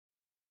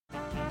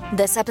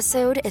This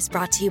episode is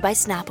brought to you by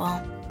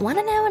Snapple. Want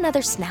to know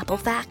another Snapple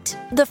fact?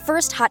 The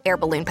first hot air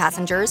balloon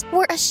passengers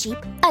were a sheep,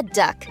 a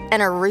duck,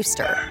 and a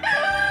rooster.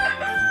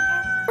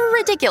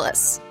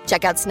 Ridiculous.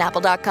 Check out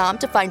Snapple.com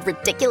to find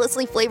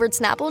ridiculously flavored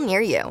Snapple near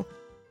you.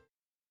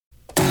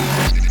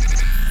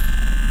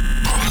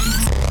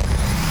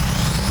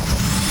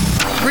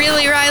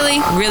 Really,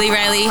 Riley? Really,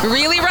 Riley?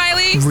 Really,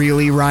 Riley?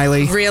 Really,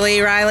 Riley? Really,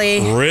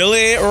 Riley?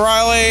 Really,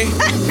 Riley?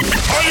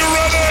 Are you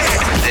ready?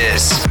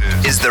 This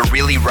is the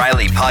Really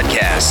Riley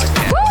podcast.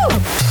 Woo!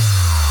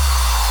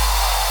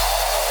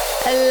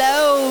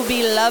 Hello,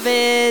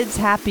 beloveds.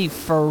 Happy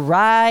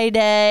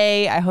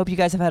Friday. I hope you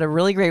guys have had a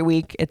really great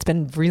week. It's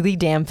been really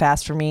damn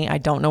fast for me. I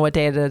don't know what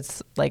day it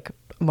is, like,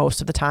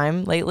 most of the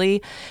time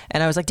lately.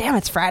 And I was like, damn,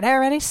 it's Friday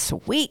already?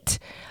 Sweet.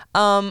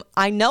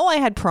 I know I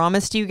had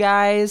promised you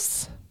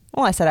guys...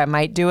 Well, I said I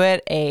might do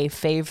it, a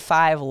Fave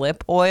 5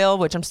 lip oil,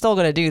 which I'm still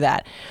going to do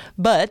that.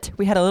 But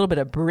we had a little bit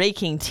of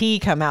breaking tea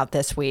come out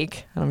this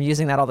week. I'm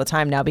using that all the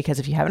time now because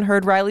if you haven't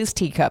heard Riley's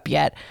teacup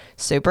yet,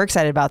 super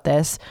excited about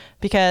this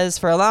because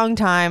for a long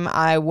time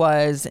I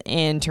was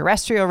in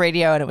terrestrial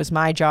radio and it was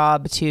my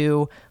job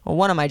to, well,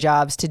 one of my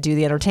jobs to do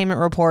the entertainment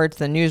reports,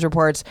 the news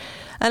reports.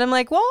 And I'm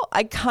like, well,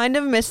 I kind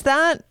of miss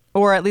that.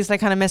 Or at least I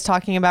kind of miss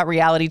talking about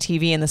reality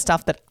TV and the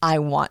stuff that I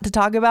want to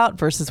talk about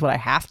versus what I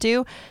have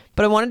to.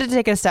 But I wanted to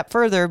take it a step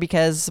further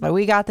because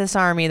We Got This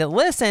Army that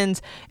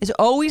listens is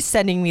always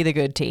sending me the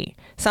good tea.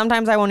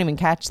 Sometimes I won't even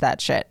catch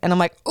that shit. And I'm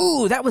like,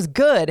 ooh, that was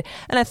good.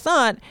 And I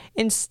thought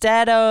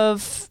instead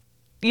of,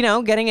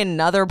 getting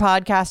another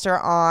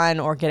podcaster on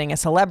or getting a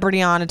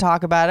celebrity on to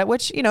talk about it,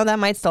 which, that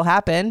might still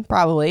happen,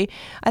 probably.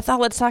 I thought,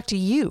 let's talk to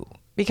you.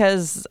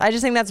 Because I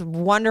just think that's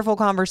wonderful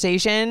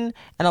conversation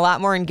and a lot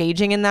more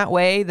engaging in that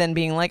way than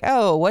being like,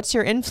 oh, what's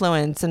your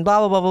influence and blah,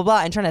 blah, blah, blah,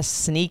 blah. And trying to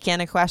sneak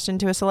in a question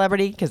to a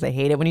celebrity because they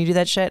hate it when you do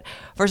that shit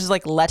versus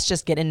like, let's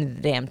just get into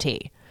the damn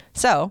tea.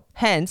 So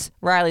hence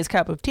Riley's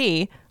Cup of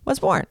Tea was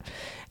born.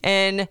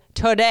 And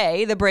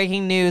today, the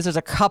breaking news, there's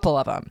a couple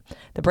of them.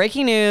 The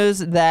breaking news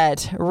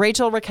that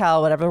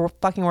Raquel, whatever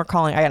we're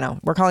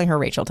calling her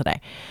Rachel today,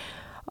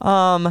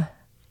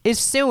 is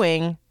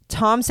suing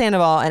Tom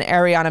Sandoval and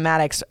Ariana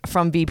Madix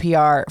from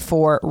BPR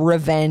for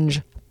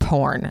revenge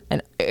porn.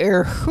 And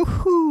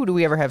do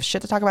we ever have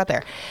shit to talk about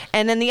there?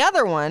 And then the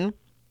other one,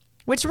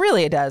 which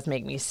really does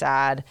make me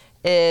sad,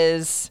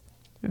 is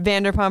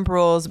Vanderpump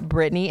Rules,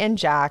 Brittany and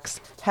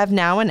Jax have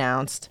now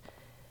announced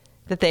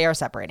that they are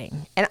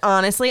separating. And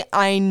honestly,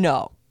 I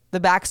know the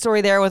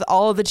backstory there with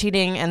all of the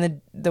cheating and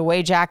the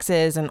way Jax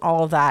is and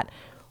all of that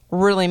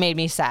really made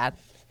me sad.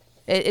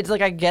 It's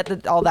like I get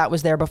that all that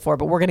was there before,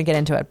 but we're going to get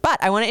into it.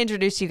 But I want to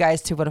introduce you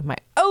guys to one of my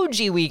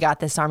OG We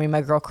Got This Army,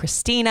 my girl,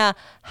 Christina.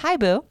 Hi,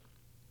 boo.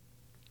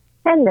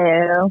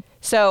 Hello.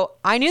 So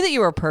I knew that you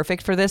were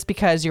perfect for this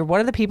because you're one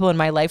of the people in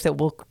my life that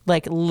will,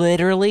 like,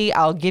 literally,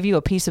 I'll give you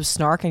a piece of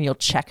snark and you'll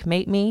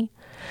checkmate me.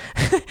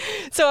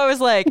 So I was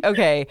like,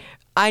 okay,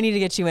 I need to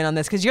get you in on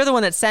this because you're the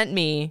one that sent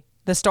me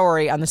the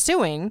story on the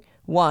suing.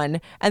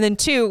 One. And then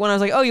two, when I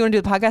was like, oh, you want to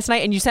do the podcast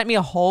tonight? And you sent me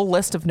a whole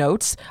list of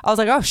notes. I was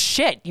like, oh,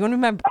 shit. You want to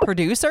be my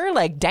producer?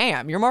 Like,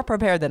 damn, you're more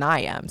prepared than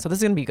I am. So this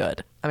is going to be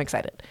good. I'm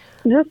excited.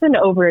 Just an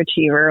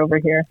overachiever over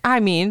here.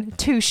 I mean,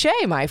 touche,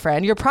 my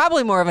friend. You're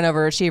probably more of an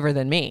overachiever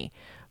than me.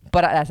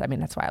 But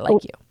that's why I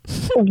like you.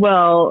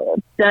 Well,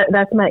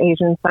 that's my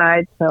Asian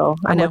side. So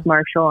I'm with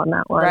Marshall on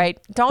that one. Right.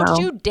 Don't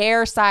you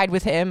dare side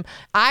with him.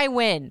 I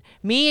win.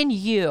 Me and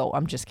you.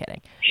 I'm just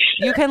kidding.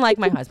 You can like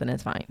my husband.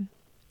 It's fine.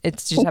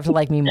 It's you just have to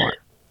like me more.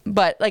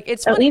 But like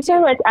it's funny. At least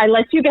I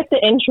let you get the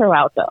intro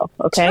out though.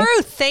 Okay.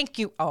 True. Thank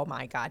you. Oh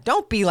my God.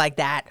 Don't be like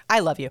that. I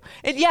love you.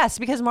 Yes,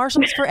 because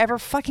Marshall was forever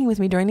fucking with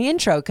me during the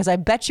intro because I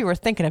bet you were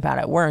thinking about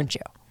it, weren't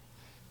you?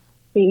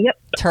 Yep.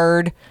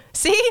 Turd.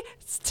 See?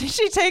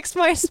 She takes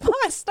my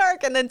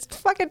snark and then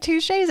fucking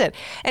touches it.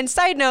 And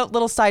side note,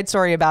 little side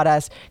story about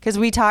us, because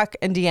we talk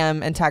and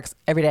DM and text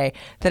every day,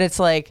 that it's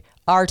like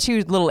our two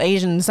little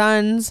Asian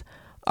sons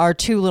are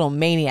two little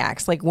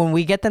maniacs. Like when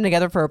we get them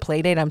together for a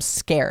play date, I'm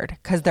scared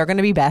because they're going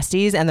to be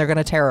besties and they're going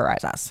to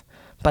terrorize us.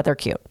 But they're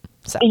cute.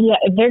 So yeah,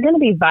 they're going to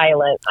be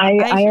violent.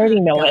 I already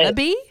know it.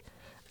 Be?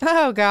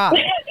 Oh God.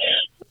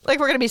 Like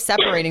we're going to be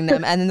separating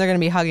them and then they're going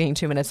to be hugging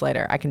 2 minutes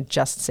later. I can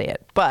just say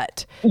it.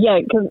 But yeah,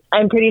 because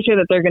I'm pretty sure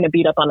that they're going to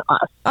beat up on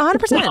us.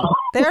 100%.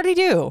 They already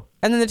do.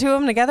 And then the two of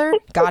them together,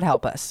 God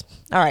help us.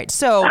 All right.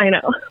 So I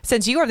know.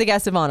 Since you are the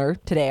guest of honor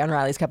today on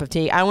Riley's Cup of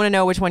Tea, I want to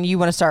know which one you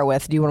want to start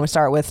with. Do you want to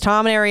start with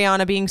Tom and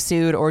Ariana being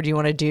sued or do you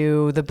want to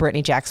do the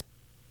Brittany Jax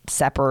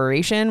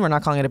separation? We're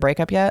not calling it a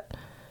breakup yet.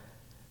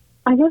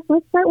 I guess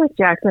let's start with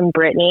Jax and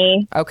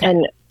Brittany. Okay.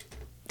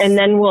 And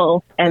then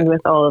we'll end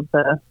with all of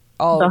the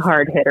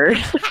hard hitters.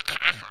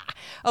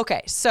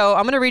 Okay, so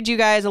I'm going to read you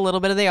guys a little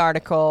bit of the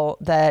article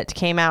that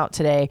came out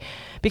today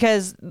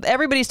because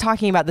everybody's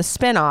talking about the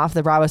spinoff,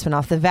 the Bravo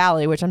spinoff, The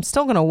Valley, which I'm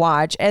still going to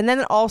watch. And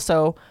then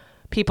also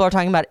people are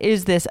talking about,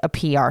 is this a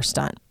PR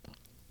stunt?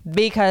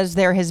 Because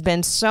there has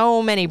been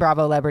so many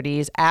Bravo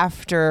celebrities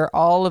after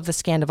all of the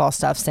Scandival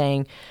stuff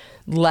saying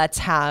let's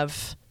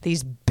have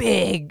these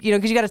big,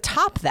 because you got to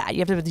top that. You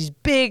have to have these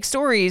big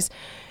stories.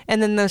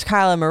 And then there's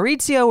Kyle and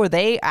Maurizio, where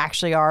they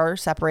actually are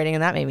separating,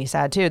 and that made me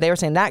sad too. They were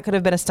saying that could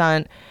have been a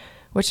stunt,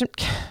 which,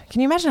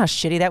 can you imagine how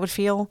shitty that would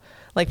feel?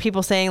 Like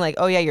people saying like,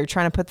 oh yeah, you're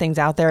trying to put things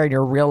out there and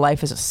your real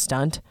life is a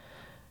stunt.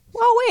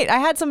 Well, wait, I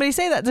had somebody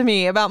say that to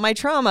me about my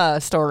trauma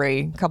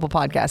story a couple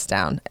podcasts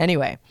down.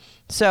 Anyway,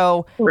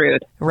 so.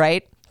 Rude.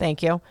 Right?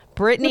 Thank you.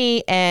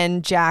 Brittany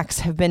and Jax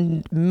have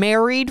been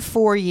married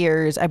 4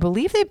 years. I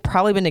believe they've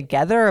probably been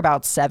together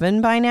about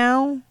 7 by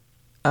now.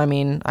 I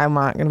mean, I'm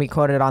not going to be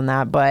quoted on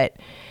that, but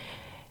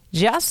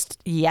just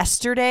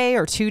yesterday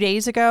or 2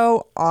 days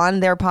ago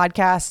on their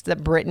podcast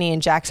that Brittany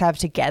and Jax have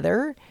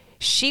together,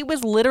 she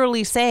was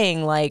literally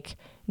saying like,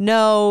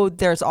 no,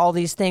 there's all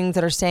these things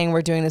that are saying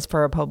we're doing this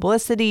for a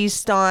publicity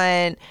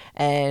stunt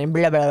and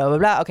blah, blah, blah, blah,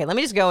 blah. Okay, let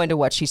me just go into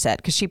what she said,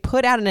 because she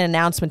put out an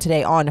announcement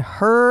today on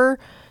her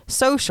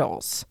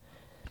socials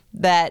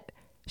that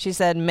she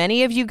said,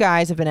 many of you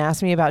guys have been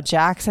asking me about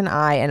Jax and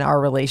I and our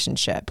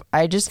relationship.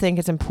 I just think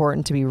it's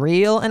important to be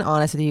real and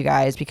honest with you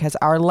guys, because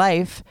our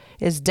life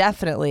is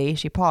definitely,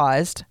 she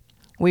paused,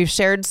 we've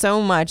shared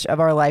so much of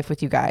our life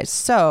with you guys.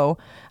 So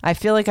I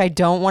feel like I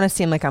don't want to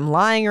seem like I'm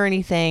lying or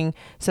anything.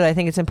 So I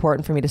think it's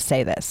important for me to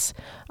say this.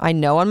 I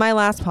know on my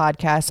last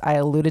podcast, I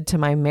alluded to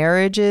my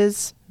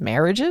marriages?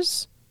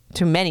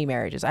 To many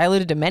marriages. I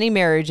alluded to many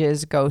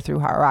marriages go through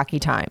rocky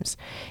times.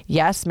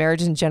 Yes,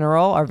 marriages in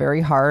general are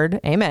very hard.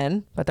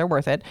 Amen. But they're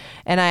worth it.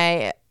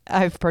 And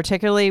I've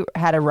particularly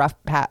had a rough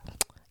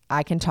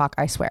I can talk,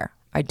 I swear.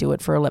 I do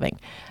it for a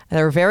living.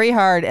 They're very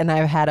hard, and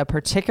I've had a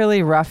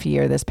particularly rough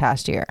year this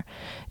past year.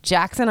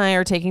 Jax and I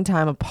are taking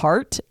time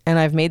apart, and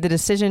I've made the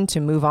decision to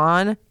move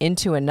on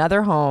into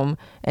another home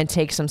and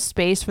take some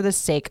space for the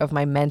sake of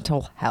my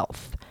mental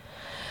health.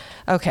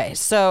 Okay,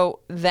 so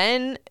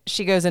then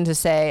she goes in to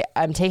say,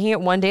 I'm taking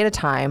it one day at a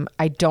time.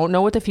 I don't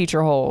know what the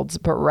future holds,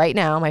 but right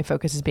now my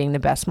focus is being the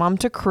best mom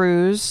to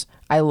Cruz.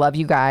 I love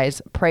you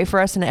guys. Pray for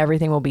us and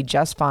everything will be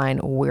just fine.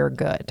 We're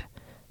good.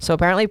 So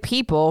apparently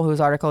People, whose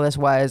article this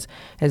was,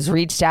 has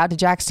reached out to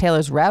Jax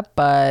Taylor's rep,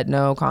 but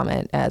no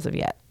comment as of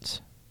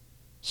yet.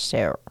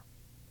 So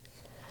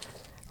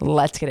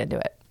let's get into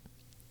it.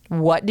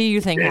 What do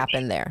you think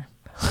happened there?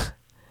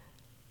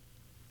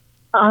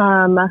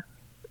 I'm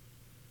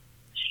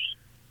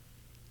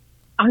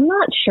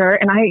not sure,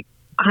 and I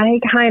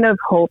kind of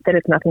hope that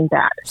it's nothing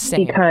bad.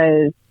 Same.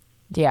 Because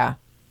yeah,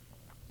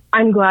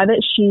 I'm glad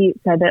that she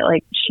said that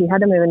like she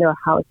had to move into a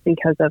house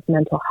because of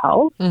mental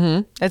health.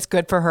 Mm-hmm. It's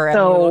good for her and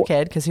a little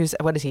kid, because he's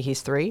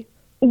 3?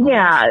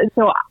 Yeah,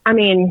 so I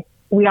mean,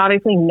 we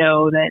obviously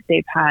know that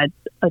they've had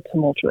a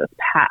tumultuous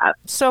past.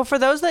 So for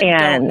those that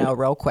don't know,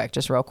 real quick,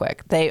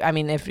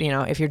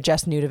 if you're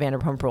just new to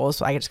Vanderpump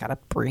Rules, I just got to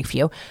brief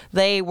you.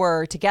 They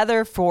were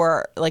together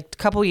for like a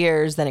couple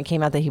years. Then it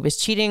came out that he was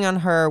cheating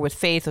on her with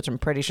Faith, which I'm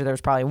pretty sure there was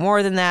probably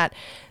more than that.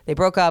 They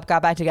broke up,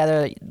 got back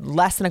together.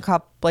 Less than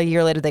a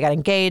year later, they got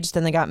engaged.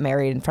 Then they got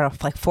married in front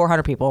of like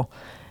 400 people.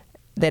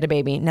 They had a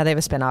baby. Now they have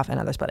a spinoff, and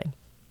now they're splitting.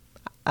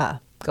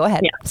 Go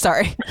ahead. Yeah.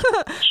 Sorry.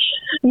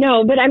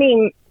 No, but I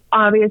mean,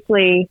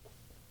 obviously,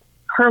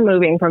 her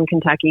moving from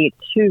Kentucky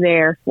to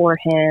there for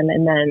him,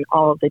 and then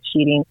all of the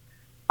cheating.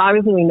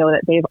 Obviously, we know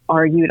that they've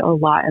argued a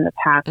lot in the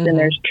past, and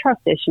there's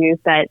trust issues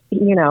that,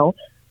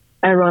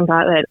 everyone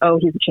thought that, oh,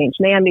 he's a changed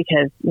man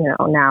because,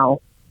 now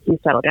he's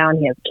settled down,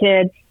 he has a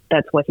kid.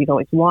 That's what he's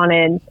always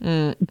wanted.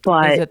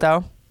 But is it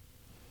though?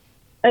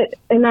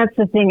 And that's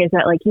the thing, is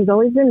that like he's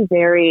always been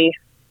very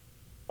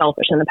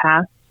selfish in the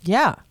past.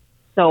 Yeah.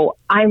 So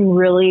I'm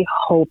really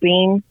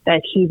hoping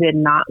that he did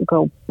not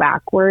go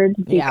backwards,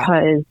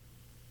 because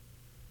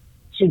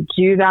to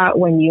do that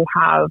when you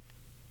have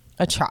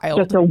a child,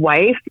 just a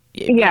wife.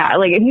 Yeah.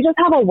 Like if you just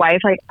have a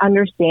wife, I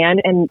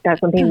understand. And that's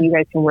something you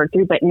guys can work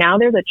through, but now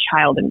there's a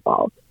child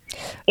involved.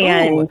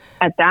 And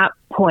at that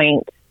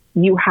point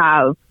you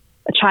have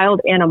a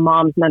child and a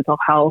mom's mental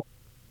health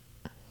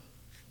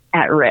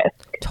at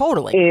risk.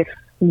 Totally. If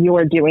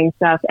you're doing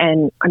stuff.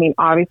 And I mean,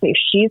 obviously if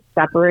she's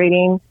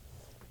separating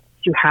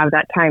to have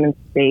that time and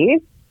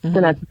space,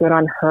 then that's good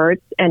on her,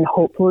 and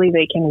hopefully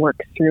they can work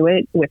through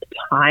it with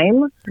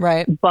time.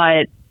 Right.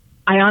 But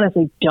I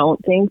honestly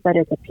don't think that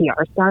it's a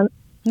PR stunt.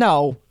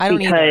 No, I don't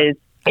because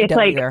it's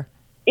like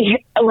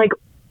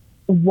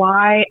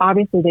why?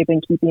 Obviously they've been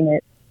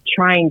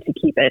trying to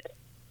keep it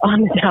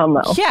on the down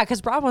low. Yeah,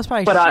 because Bravo's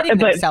probably shitting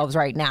themselves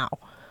right now.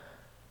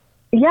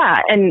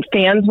 Yeah, and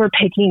fans were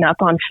picking up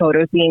on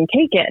photos being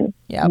taken,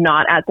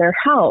 not at their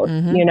house,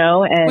 and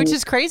which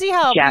is crazy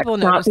how Jack's people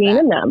notice not being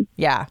that. in them.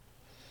 Yeah.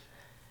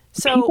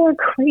 So people are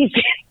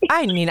crazy.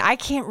 I mean, I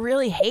can't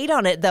really hate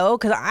on it though,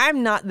 because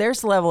I'm not their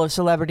level of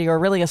celebrity or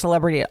really a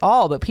celebrity at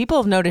all. But people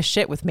have noticed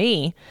shit with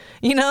me.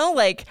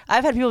 Like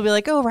I've had people be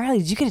like, "Oh, Riley,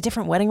 did you get a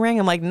different wedding ring?"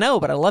 I'm like, "No,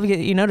 but I love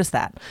you noticed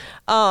that."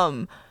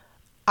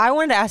 I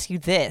wanted to ask you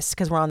this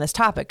because we're on this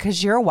topic,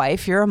 because you're a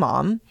wife, you're a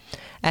mom,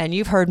 and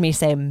you've heard me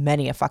say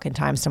many a fucking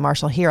times to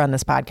Marshall here on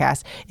this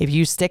podcast, if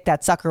you stick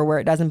that sucker where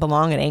it doesn't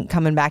belong, it ain't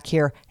coming back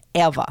here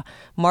ever.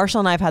 Marshall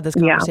and I have had this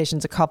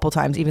conversations a couple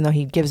times, even though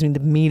he gives me the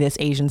meanest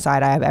Asian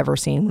side I have ever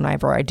seen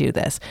whenever I do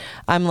this.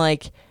 I'm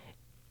like,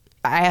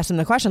 I asked him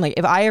the question, like,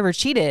 if I ever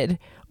cheated,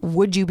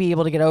 would you be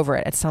able to get over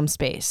it at some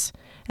space?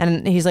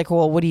 And he's like,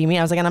 well, what do you mean?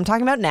 I was like, and I'm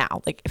talking about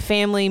now, like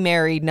family,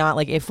 married, not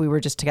like if we were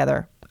just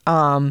together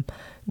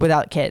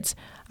without kids.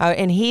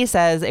 And he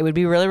says it would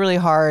be really, really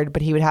hard,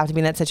 but he would have to be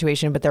in that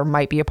situation, but there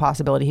might be a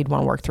possibility he'd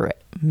want to work through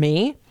it.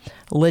 Me?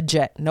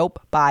 Legit. Nope.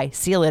 Bye.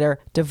 See you later.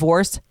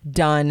 Divorce.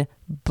 Done.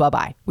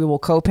 Bye-bye. We will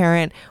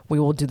co-parent. We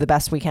will do the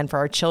best we can for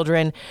our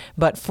children.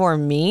 But for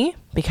me,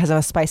 because I'm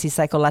a spicy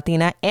psycho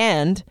Latina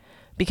and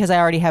because I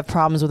already have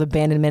problems with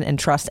abandonment and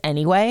trust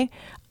anyway,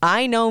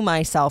 I know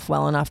myself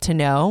well enough to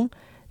know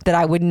that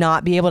I would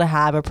not be able to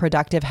have a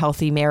productive,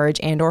 healthy marriage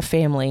and or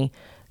family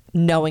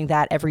knowing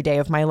that every day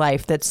of my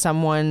life, that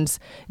someone's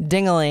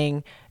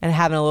dingling and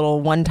having a little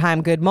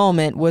one-time good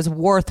moment was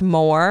worth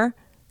more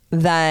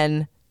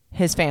than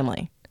his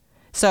family.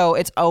 So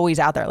it's always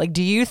out there. Like,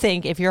 do you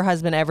think if your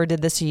husband ever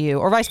did this to you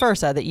or vice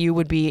versa, that you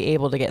would be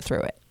able to get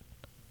through it?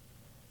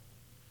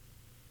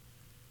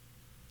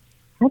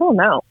 I don't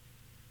know.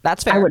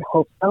 That's fair. I would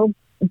hope so,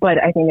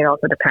 but I think it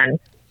also depends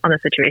on the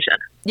situation.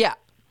 Yeah.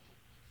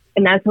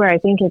 And that's where I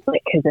think it's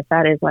like, because if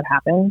that is what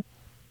happened,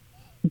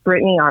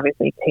 Brittany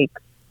obviously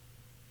takes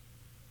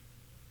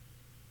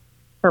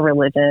her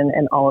religion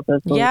and all of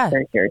those beliefs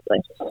very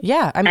seriously.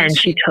 Yeah. I mean, and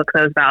she took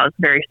those vows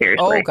very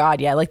seriously. Oh, God,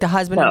 yeah. Like the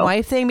husband and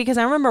wife thing, because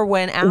I remember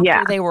when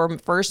after they were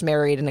first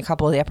married in a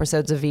couple of the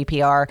episodes of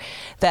VPR,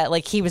 that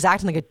like he was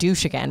acting like a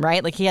douche again,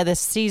 right? Like he had this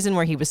season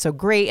where he was so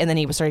great and then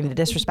he was starting to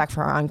disrespect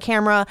her on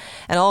camera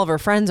and all of her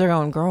friends are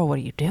going, girl, what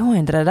are you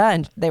doing? Da-da-da.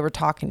 And they were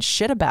talking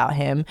shit about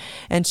him.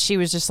 And she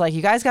was just like,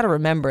 you guys got to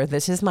remember,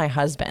 this is my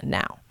husband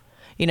now.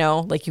 You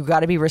know, like you got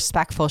to be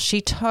respectful. She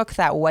took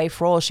that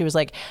wife role. She was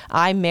like,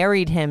 I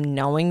married him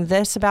knowing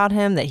this about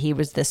him, that he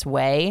was this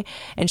way.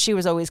 And she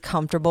was always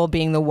comfortable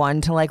being the one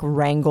to like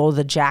wrangle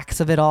the jacks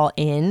of it all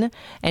in.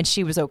 And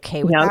she was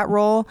okay with that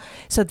role.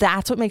 So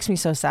that's what makes me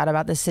so sad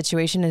about this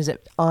situation is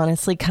it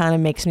honestly kind of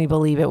makes me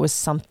believe it was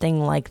something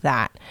like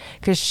that.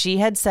 Because she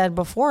had said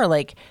before,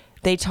 like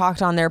they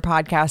talked on their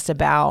podcast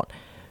about,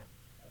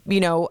 you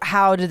know,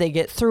 how did they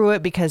get through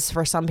it? Because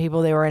for some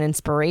people they were an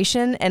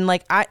inspiration. And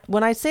like,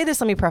 when I say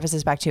this, let me preface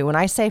this back too. When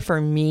I say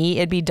for me,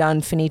 it'd be done,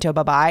 finito,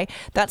 bye-bye.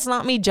 That's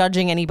not me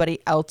judging anybody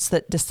else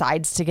that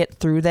decides to get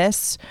through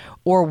this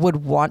or would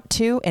want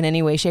to in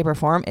any way, shape or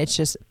form. It's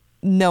just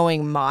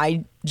knowing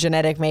my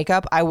genetic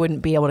makeup, I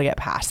wouldn't be able to get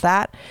past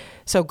that.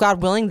 So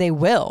God willing, they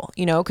will,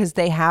 you know, because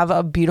they have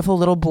a beautiful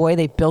little boy.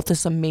 They built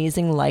this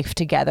amazing life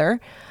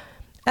together.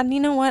 And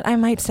you know what? I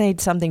might say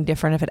something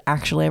different if it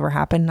actually ever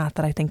happened. Not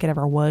that I think it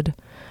ever would.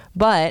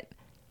 But...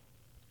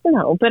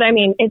 No, but I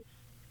mean, it's...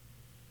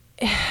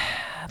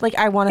 like,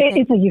 I want to think...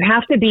 It's like you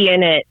have to be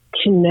in it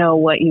to know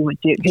what you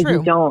would do. Because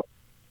you don't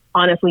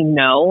honestly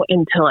know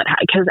until it...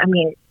 Because, I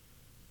mean,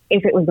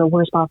 if it was the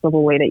worst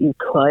possible way that you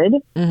could,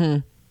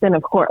 then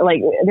of course,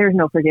 like, there's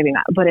no forgiving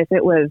that. But if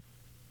it was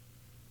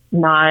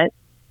not...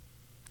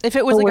 If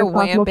it was like a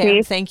wham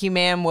bam, thank you,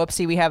 ma'am,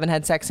 whoopsie, we haven't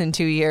had sex in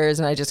 2 years,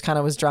 and I just kind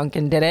of was drunk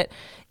and did it.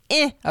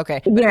 Okay.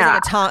 But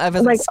if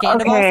it was a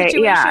scandal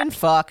situation,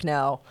 fuck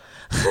no.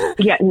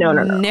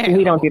 No.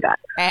 We don't do that.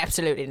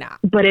 Absolutely not.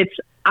 But it's,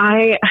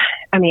 I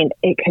mean,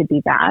 it could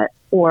be that,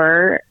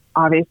 or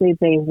obviously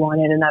they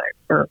wanted another,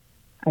 or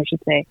I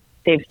should say,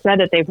 they've said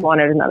that they've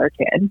wanted another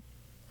kid.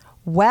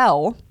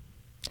 Well...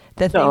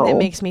 The thing that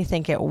makes me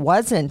think it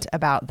wasn't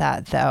about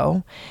that,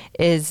 though,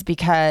 is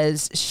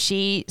because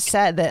she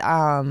said that,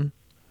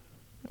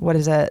 what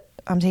is it?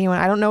 I'm taking one.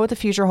 I don't know what the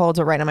future holds,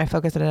 but right now my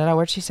focus is on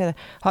where she said.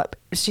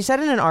 She said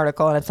in an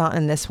article, and it's not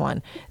in this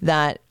one,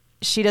 that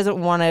she doesn't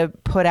want to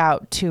put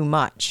out too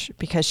much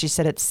because she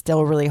said it's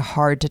still really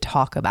hard to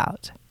talk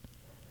about.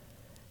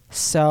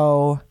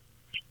 So.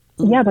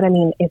 Yeah, but I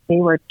mean, if they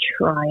were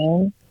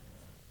trying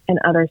and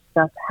other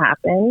stuff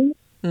happened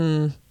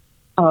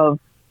of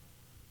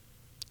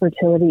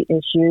fertility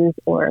issues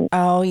or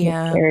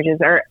miscarriages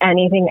or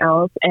anything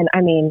else. And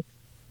I mean,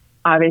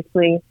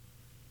 obviously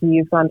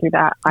you've gone through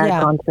that.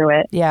 I've gone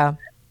through it. Yeah.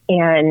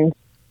 And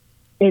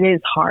it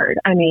is hard.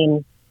 I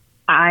mean,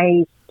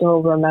 I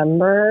still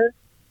remember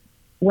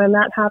when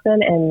that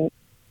happened and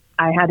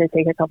I had to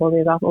take a couple of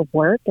days off of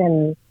work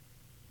and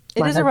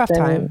it is a rough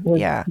time.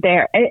 Yeah.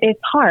 There. It's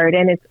hard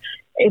and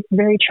it's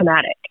very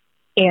traumatic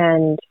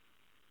and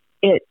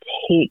it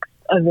takes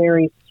a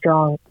very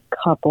strong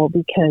couple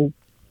because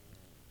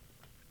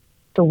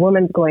the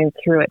woman's going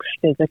through it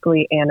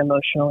physically and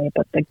emotionally,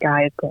 but the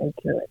guy is going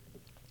through it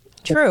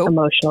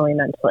emotionally,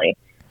 mentally.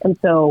 And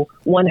so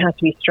one has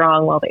to be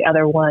strong while the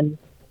other one,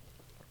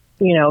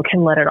 you know,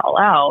 can let it all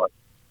out.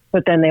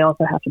 But then they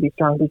also have to be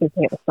strong because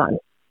they have a son.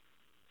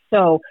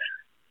 So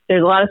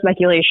there's a lot of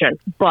speculation,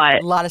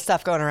 but a lot of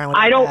stuff going around with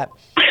that.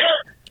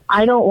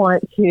 I don't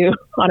want to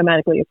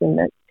automatically assume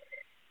that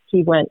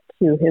he went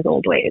to his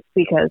old ways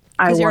because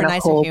you're a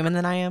nicer human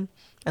than I am.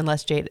 And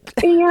less jaded.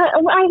 Yeah,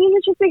 I think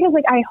it's just because,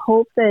 like, I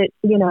hope that,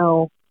 you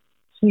know,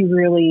 he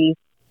really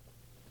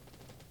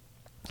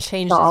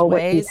changed saw his what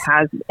ways. he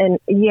has, and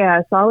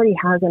saw what he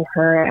has in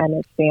her and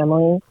his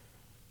family,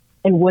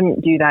 and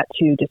wouldn't do that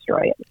to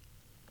destroy it.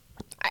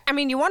 I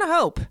mean, you want to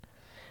hope,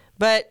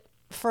 but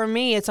for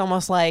me, it's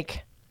almost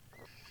like,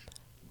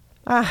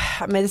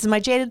 I mean, this is my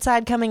jaded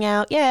side coming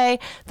out. Yay!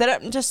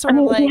 That I'm just sort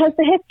of like, he has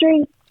the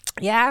history.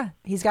 Yeah,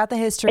 he's got the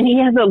history. And he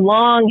has a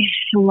long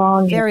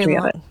very history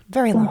long, of it.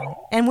 very long.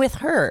 And with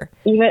her,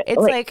 Even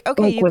it's like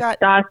okay, you with got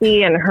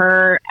Stassi and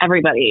her,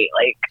 everybody.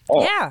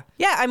 Yeah.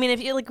 I mean,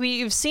 if you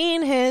you've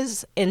seen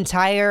his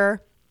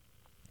entire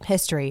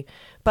history,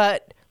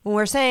 but when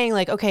we're saying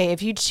like, okay,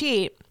 if you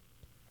cheat,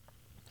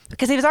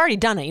 because he's already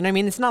done it, you know what I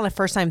mean? It's not a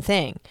first time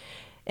thing.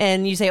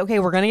 And you say, okay,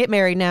 we're going to get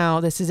married now.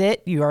 This is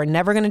it. You are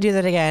never going to do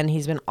that again.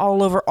 He's been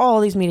all over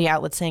all these media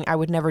outlets saying, I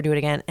would never do it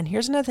again. And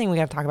here's another thing we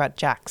got to talk about,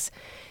 Jax.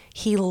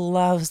 He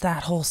loves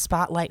that whole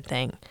spotlight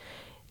thing.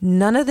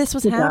 None of this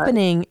was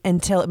happening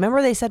until,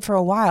 remember they said for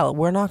a while,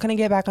 we're not going to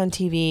get back on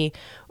TV.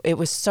 It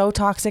was so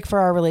toxic for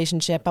our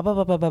relationship, blah, blah,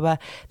 blah, blah, blah, blah.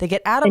 They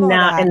get out of all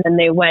that. And then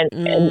they went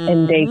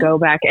and they go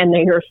back and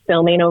they were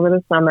filming over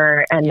the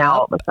summer, and now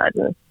all of a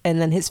sudden. And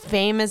then his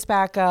fame is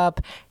back up.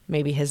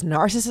 Maybe his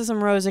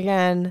narcissism rose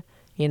again.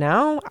 You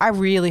know, I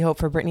really hope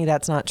for Brittany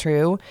that's not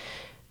true.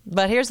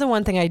 But here's the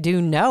one thing I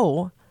do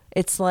know.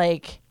 It's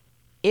like,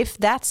 if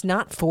that's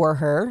not for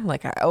her,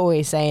 like I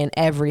always say in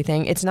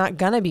everything, it's not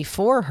going to be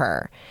for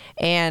her.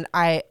 And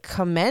I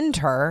commend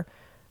her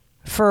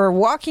for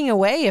walking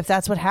away if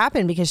that's what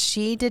happened, because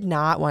she did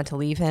not want to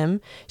leave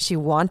him. She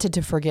wanted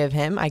to forgive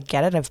him. I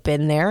get it. I've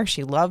been there.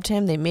 She loved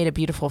him. They made a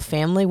beautiful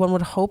family. One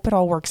would hope it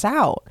all works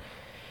out.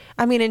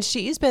 I mean, and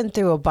she's been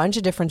through a bunch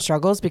of different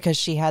struggles because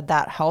she had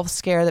that health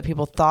scare that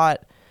people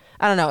thought,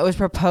 I don't know, it was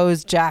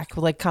proposed. Jack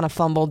like kind of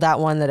fumbled that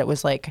one, that it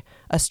was like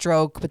a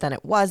stroke, but then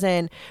it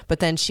wasn't. But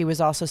then she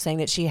was also saying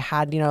that she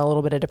had, a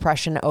little bit of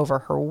depression over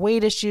her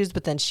weight issues,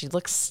 but then she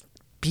looks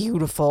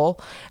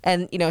beautiful.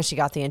 And, she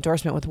got the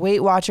endorsement with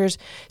Weight Watchers.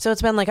 So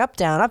it's been like up,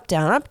 down, up,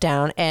 down, up,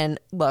 down. And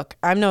look,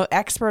 I'm no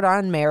expert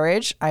on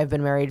marriage. I've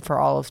been married for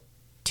all of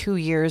 2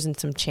 years and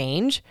some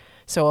change.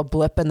 So a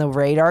blip in the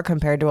radar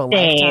compared to a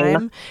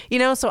lifetime,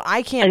 so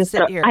I can't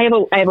sit here. I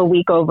have a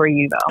week over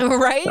you though.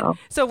 Right.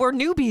 So we're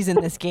newbies in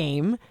this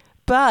game.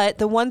 But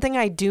the one thing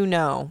I do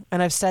know,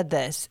 and I've said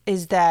this,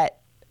 is that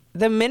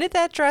the minute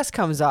that dress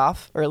comes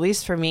off, or at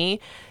least for me,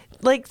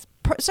 like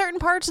certain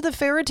parts of the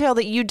fairy tale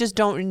that you just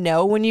don't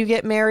know when you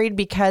get married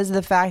because of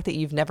the fact that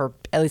you've never,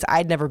 at least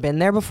I'd never been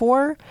there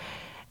before,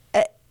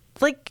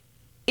 like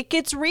it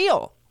gets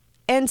real.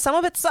 And some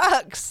of it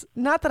sucks.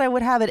 Not that I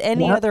would have it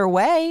any other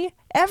way,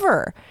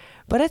 ever.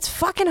 But it's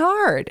fucking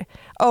hard.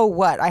 Oh,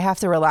 what? I have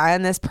to rely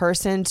on this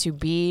person to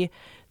be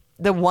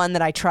the one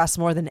that I trust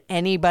more than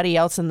anybody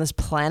else on this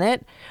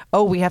planet?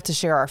 Oh, we have to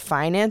share our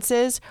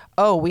finances?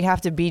 Oh, we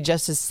have to be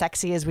just as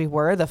sexy as we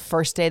were the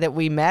first day that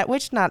we met,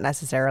 which not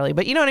necessarily.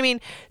 But you know what I mean?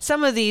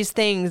 Some of these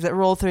things that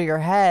roll through your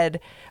head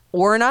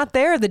were not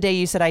there the day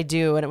you said I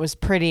do, and it was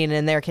pretty, and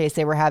in their case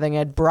they were having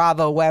a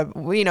Bravo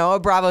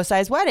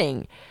sized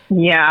wedding.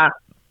 Yeah.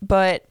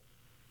 But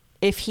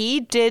if he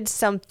did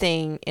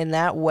something in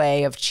that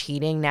way of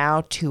cheating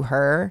now to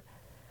her,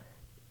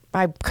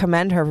 I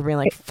commend her for being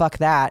like, fuck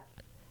that,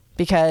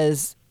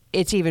 because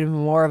it's even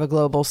more of a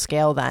global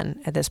scale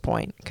then at this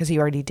point, because he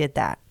already did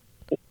that.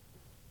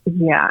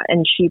 Yeah,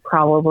 and she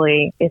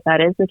probably, if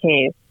that is the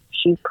case,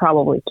 she's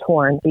probably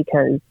torn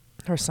because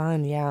her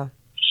son,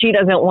 she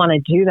doesn't want to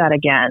do that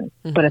again,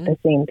 but at the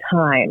same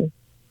time,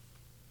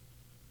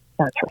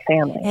 that's her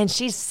family. And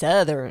she's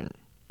Southern,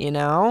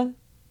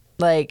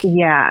 like,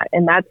 yeah.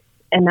 And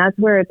that's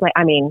where it's like,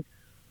 I mean,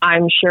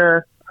 I'm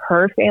sure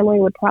her family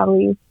would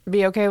probably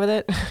be okay with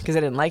it because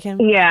they didn't like him.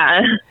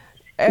 Yeah.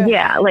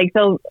 Yeah. Like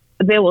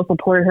they will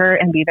support her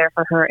and be there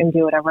for her and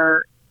do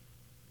whatever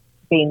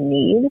they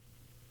need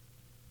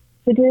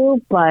to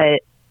do.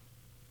 But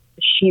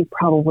she's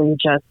probably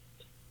just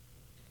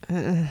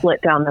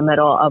split down the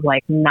middle of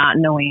like not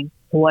knowing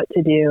what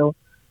to do,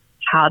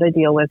 how to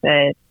deal with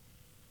it.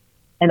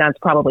 And that's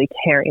probably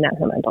tearing at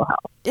her mental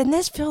health. And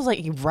this feels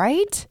like,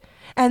 right?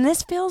 And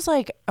this feels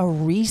like a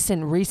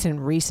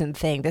recent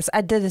thing. This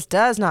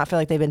does not feel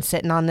like they've been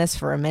sitting on this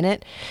for a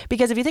minute.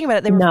 Because if you think about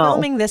it, they were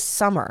filming this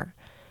summer.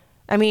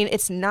 I mean,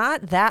 it's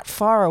not that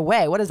far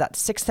away. What is that,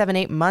 6, 7,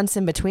 8 months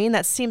in between?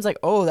 That seems like,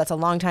 oh, that's a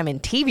long time in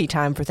TV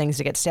time for things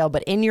to get stale.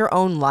 But in your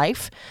own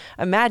life,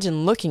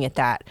 imagine looking at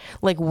that.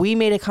 Like, we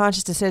made a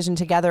conscious decision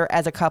together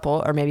as a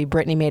couple, or maybe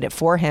Brittany made it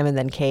for him and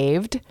then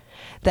caved,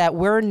 that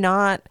we're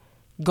not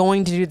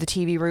going to do the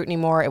TV route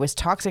anymore. It was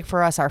toxic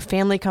for us. Our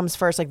family comes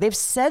first. Like, they've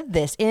said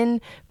this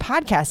in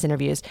podcast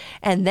interviews.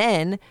 And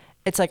then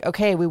it's like,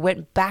 okay, we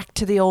went back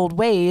to the old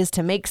ways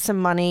to make some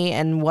money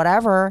and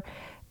whatever.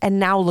 And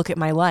now look at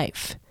my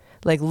life.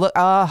 Like, look,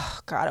 oh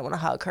God, I want to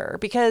hug her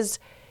because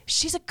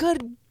she's a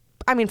good,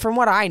 I mean, from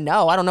what I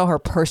know, I don't know her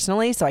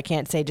personally, so I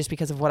can't say just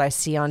because of what I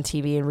see on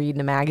TV and read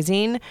in a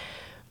magazine,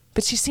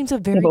 but she seems a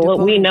very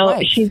devoted we know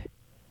wife. she's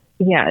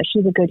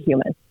a good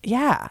human.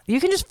 Yeah. You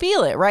can just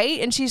feel it, right?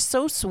 And she's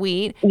so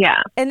sweet.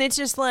 Yeah. And it's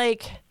just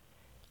like,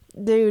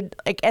 dude,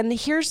 like, and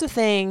here's the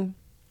thing.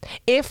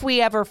 If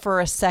we ever for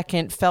a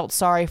second felt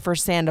sorry for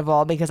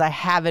Sandoval, because I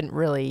haven't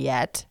really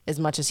yet, as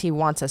much as he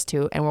wants us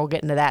to, and we'll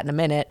get into that in a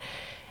minute,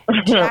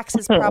 Jax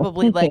is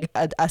probably like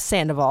a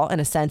Sandoval in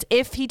a sense,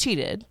 if he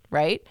cheated,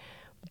 right?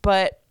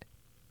 But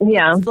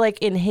Yeah. like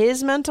in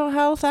his mental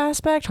health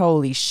aspect,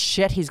 holy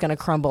shit, he's going to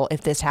crumble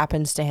if this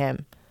happens to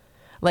him.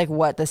 Like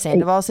what the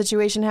Sandoval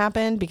situation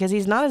happened, because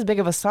he's not as big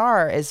of a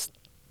star as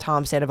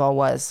Tom Sandoval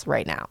was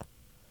right now.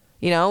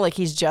 You know, like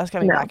he's just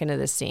coming back into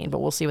this scene, but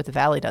we'll see what the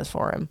Valley does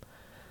for him.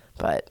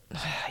 But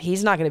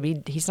he's not going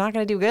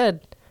to do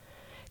good.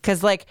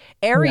 Because like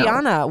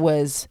Ariana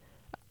was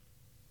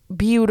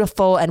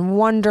beautiful and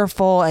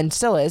wonderful and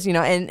still is, you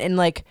know, and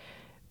like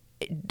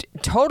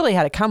totally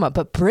had a come up.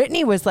 But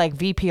Brittany was like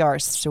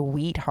VPR's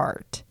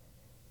sweetheart.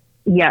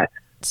 Yes.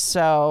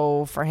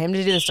 So for him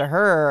to do this to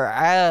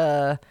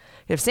her,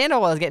 if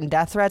Sandoval was getting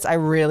death threats,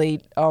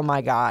 oh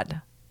my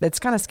God. It's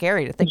kind of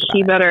scary to think about.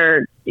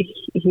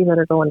 He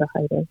better go into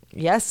hiding.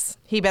 Yes,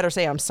 he better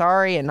say I'm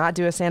sorry and not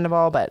do a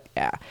Sandoval. But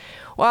yeah,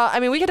 well, I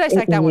mean, we could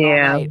dissect that one all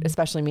night,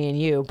 especially me and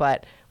you.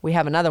 But we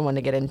have another one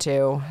to get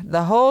into.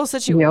 The whole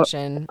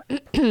situation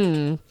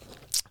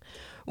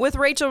with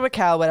Rachel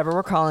Raquel, whatever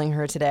we're calling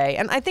her today.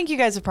 And I think you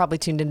guys have probably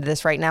tuned into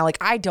this right now. Like,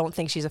 I don't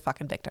think she's a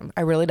fucking victim.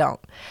 I really don't.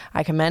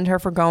 I commend her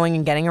for going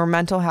and getting her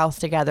mental health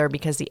together,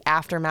 because the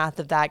aftermath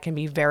of that can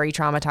be very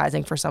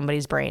traumatizing for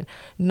somebody's brain.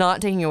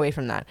 Not taking away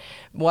from that.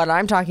 What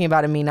I'm talking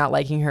about and me not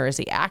liking her is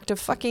the act of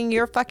fucking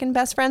your fucking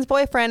best friend's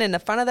boyfriend in the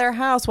front of their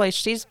house while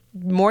she's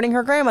mourning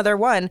her grandmother,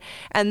 one.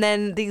 And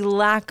then the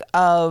lack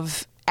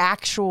of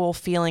actual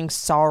feeling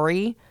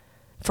sorry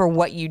for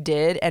what you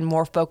did and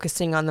more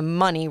focusing on the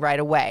money right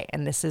away.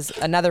 And this is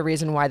another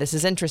reason why this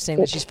is interesting,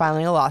 that she's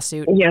filing a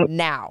lawsuit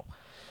now,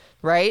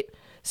 right?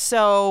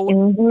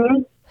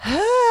 So,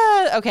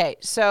 okay,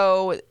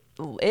 so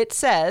it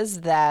says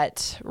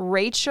that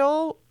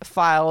Rachel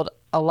filed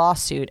a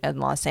lawsuit in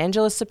Los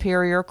Angeles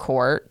Superior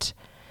Court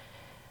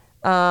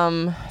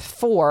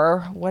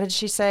for, what did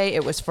she say?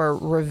 It was for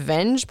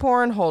revenge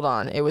porn. Hold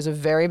on. It was a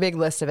very big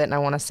list of it, and I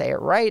want to say it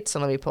right. So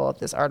let me pull up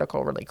this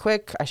article really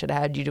quick. I should have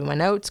had you do my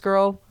notes,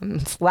 girl. I'm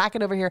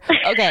slacking over here.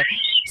 Okay.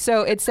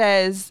 So it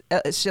says,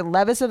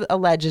 Levis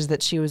alleges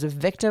that she was a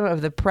victim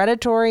of the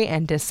predatory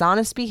and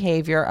dishonest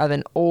behavior of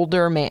an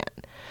older man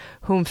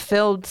whom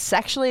filmed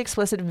sexually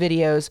explicit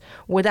videos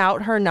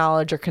without her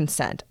knowledge or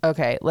consent.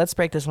 Okay, let's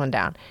break this one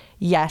down.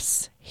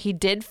 Yes, he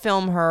did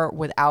film her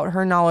without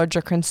her knowledge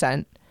or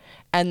consent.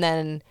 And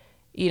then,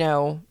 you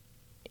know,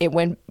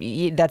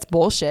 that's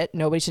bullshit.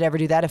 Nobody should ever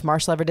do that. If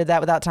Marshall ever did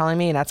that without telling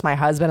me, and that's my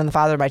husband and the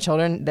father of my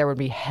children, there would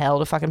be hell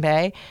to fucking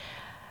pay.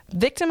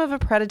 Victim of a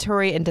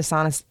predatory and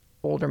dishonest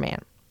older man.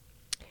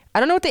 I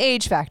don't know what the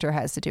age factor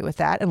has to do with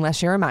that,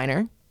 unless you're a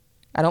minor.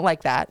 I don't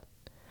like that.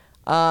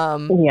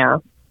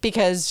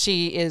 Because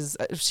she was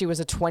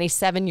a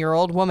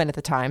 27-year-old woman at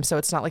the time, so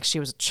it's not like she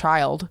was a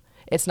child.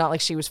 It's not like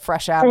she was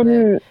fresh out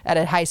of at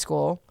a high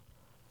school.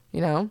 You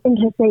know, and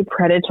to say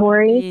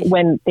predatory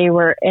when they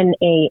were in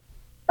a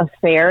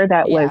affair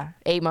that was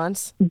 8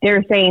 months.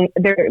 They're saying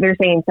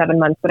 7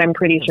 months, but I'm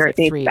pretty sure it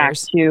dates back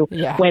to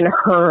when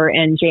her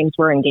and James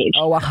were engaged.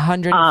 Oh,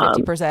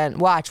 150%.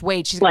 Watch,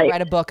 wait, she's gonna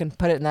write a book and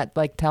put it in that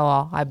like tell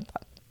all. I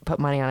put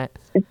money on it.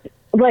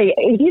 Like,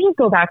 if you just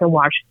go back and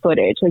watch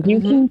footage, like you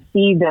can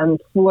see them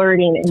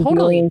flirting and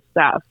doing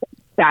stuff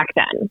back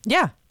then.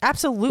 Yeah,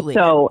 absolutely.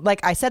 So,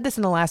 like I said this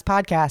in the last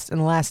podcast, in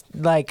the last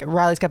like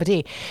Riley's Cup of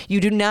Tea, you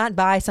do not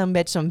buy some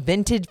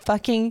vintage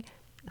fucking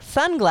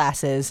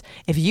sunglasses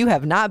if you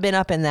have not been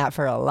up in that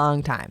for a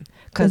long time,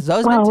 because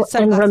those vintage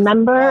sunglasses. And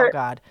remember, oh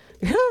God.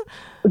 Do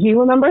you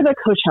remember the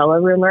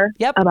Coachella rumor?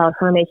 Yep. About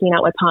her making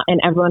out with Tom,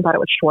 and everyone thought it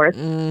was Schwartz?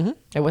 Mm-hmm.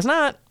 It was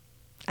not.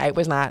 It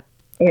was not.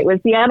 It was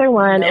the other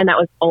one, and that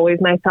was always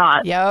my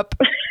thought. Yep.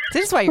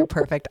 This is why you're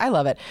perfect. I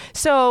love it.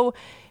 So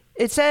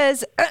it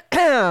says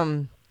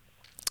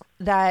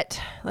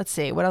that, let's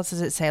see, what else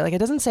does it say? Like, it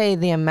doesn't say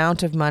the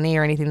amount of money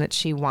or anything that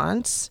she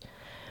wants,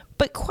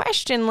 but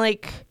question,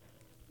 like,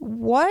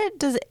 what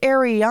does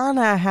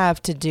Ariana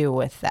have to do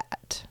with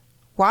that?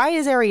 Why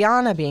is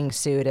Ariana being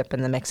sued up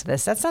in the mix of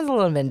this? That sounds a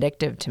little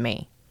vindictive to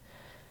me,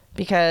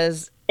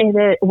 because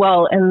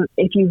well, and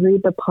if you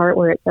read the part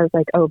where it says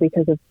like, oh,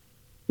 because of,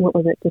 what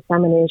was it,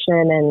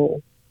 dissemination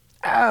and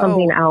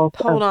something else.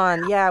 Hold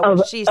on. Yeah,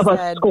 what she said.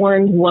 A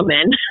scorned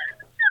woman.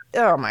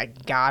 Oh my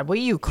God, will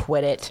you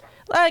quit it?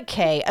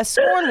 Okay, a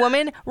scorned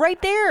woman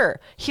right there.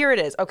 Here it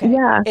is. Okay.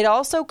 Yeah. It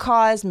also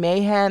caused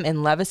mayhem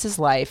in Levis's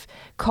life,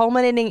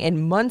 culminating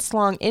in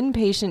months-long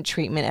inpatient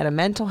treatment at a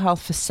mental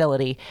health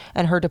facility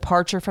and her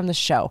departure from the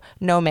show.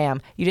 No,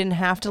 ma'am. You didn't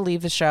have to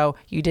leave the show.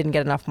 You didn't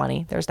get enough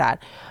money. There's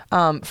that.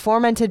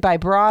 Fomented by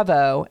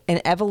Bravo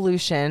and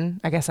Evolution,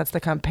 I guess that's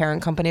the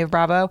parent company of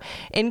Bravo,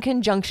 in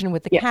conjunction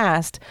with the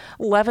cast,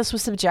 Levis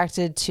was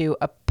subjected to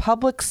a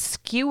public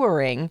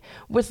skewering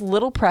with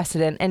little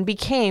precedent and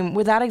became,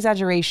 without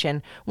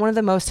exaggeration, one of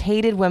the most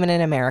hated women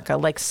in America.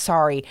 Like,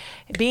 sorry,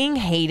 being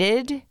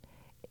hated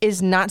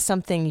is not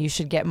something you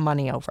should get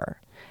money over.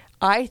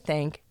 I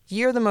think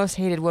you're the most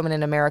hated woman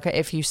in America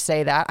if you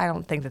say that. I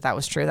don't think that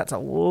was true. That's a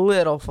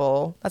little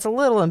full. That's a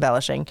little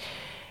embellishing.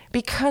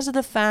 Because of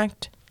the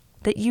fact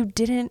that you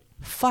didn't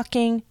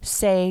fucking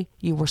say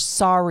you were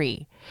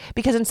sorry.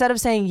 Because instead of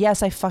saying,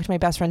 yes, I fucked my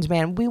best friend's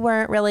man, we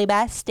weren't really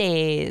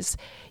besties.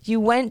 You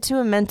went to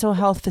a mental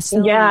health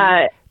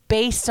facility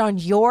based on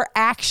your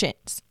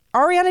actions.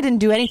 Ariana didn't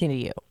do anything to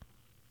you.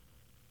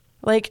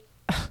 Like,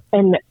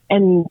 and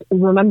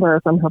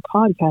remember from her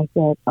podcast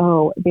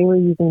that, they were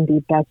using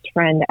the best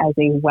friend as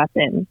a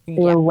weapon. They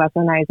were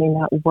weaponizing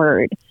that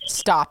word.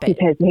 Stop it.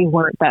 Because they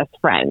weren't best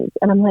friends.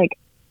 And I'm like,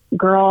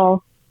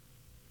 girl,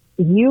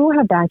 you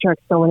have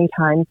backtracked so many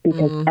times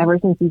because ever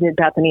since you did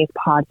Bethany's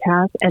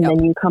podcast and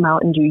then you come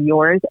out and do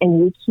yours and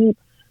you keep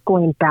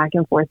going back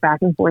and forth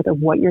of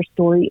what your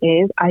story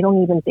is. I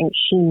don't even think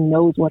she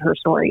knows what her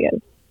story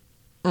is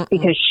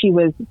because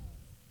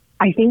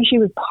I think she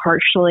was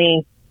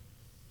partially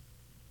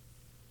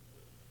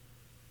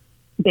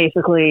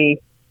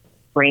basically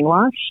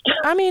brainwashed.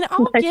 I mean,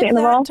 I'll give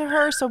that to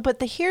her.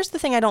 But here's the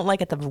thing I don't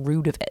like at the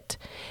root of it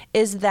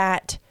is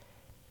that,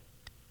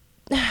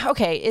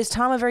 okay, is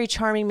Tom a very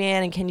charming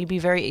man and can you be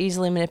very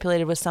easily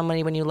manipulated with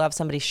somebody when you love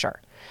somebody? Sure.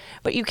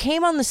 But you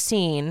came on the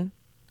scene,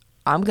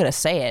 I'm going to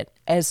say it,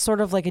 as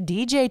sort of like a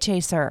DJ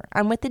chaser.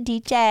 I'm with the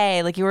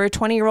DJ. Like you were a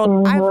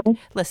 20-year-old.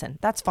 Listen,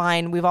 that's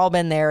fine. We've all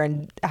been there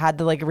and had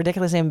the like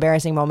ridiculously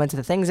embarrassing moments of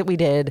the things that we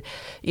did,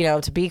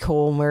 to be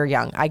cool when we were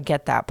young. I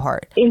get that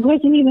part. It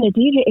wasn't even a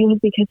DJ. It was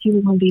because he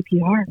was on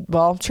VPR.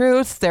 Well,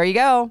 truth. There you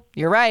go.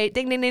 You're right.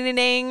 Ding, ding, ding, ding,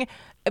 ding.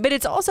 But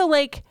it's also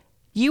like,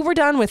 you were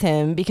done with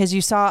him because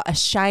you saw a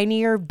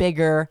shinier,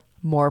 bigger,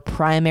 more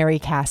primary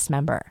cast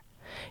member.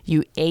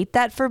 You ate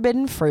that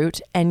forbidden fruit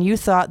and you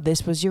thought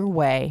this was your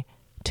way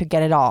to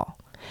get it all.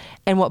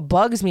 And what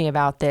bugs me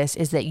about this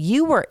is that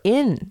you were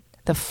in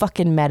the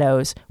fucking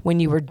meadows when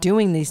you were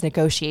doing these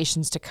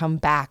negotiations to come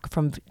back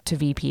to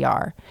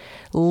VPR.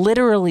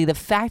 Literally, the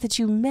fact that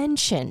you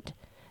mentioned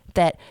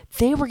that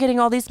they were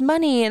getting all this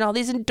money and all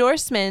these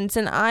endorsements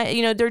and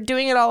they're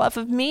doing it all off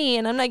of me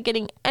and I'm not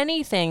getting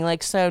anything.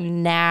 Like, so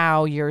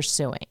now you're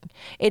suing.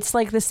 It's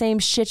like the same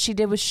shit she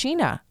did with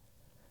Sheena.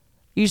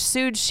 You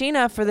sued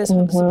Sheena for this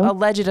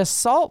alleged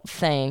assault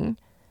thing.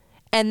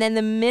 And then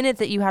the minute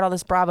that you had all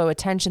this Bravo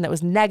attention that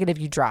was negative,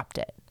 you dropped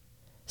it.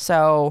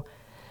 So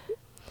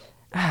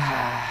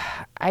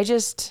the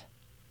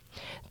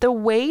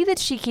way that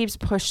she keeps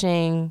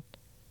pushing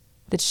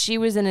that she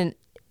was in an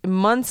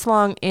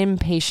months-long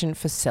inpatient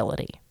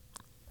facility.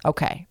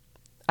 Okay.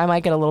 I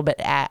might get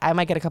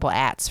a couple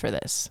ats for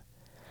this.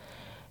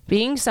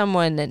 Being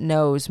someone that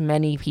knows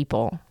many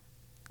people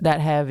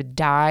that have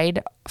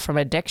died from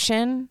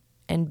addiction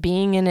and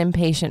being in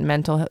inpatient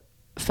mental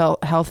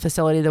health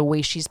facility the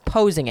way she's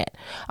posing it.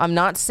 I'm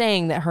not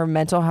saying that her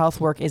mental health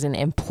work isn't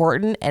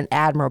important and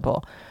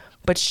admirable,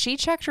 but she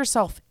checked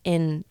herself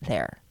in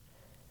there.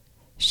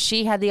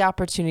 She had the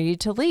opportunity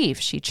to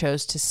leave. She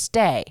chose to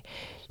stay.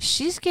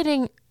 She's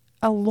getting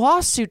a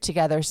lawsuit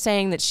together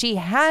saying that she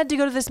had to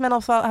go to this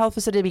mental health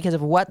facility because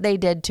of what they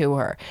did to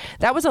her.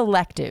 That was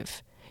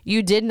elective.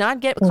 You did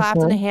not get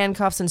clapped in the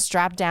handcuffs and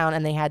strapped down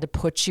and they had to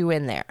put you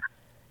in there.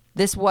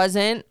 This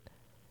wasn't,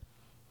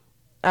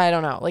 I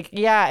don't know. Like,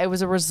 yeah, it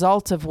was a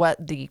result of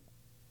what the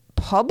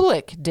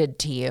public did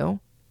to you.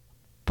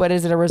 But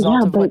is it a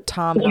result of what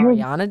Tom and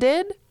Ariana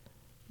did?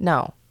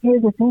 No.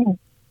 Here's the thing.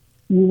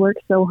 You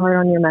worked so hard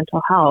on your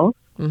mental health.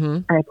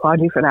 I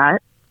applaud you for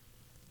that.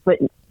 But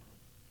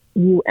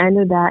you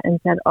ended that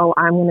and said,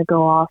 I'm going to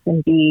go off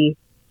and be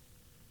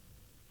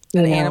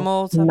an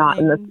animal, not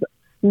in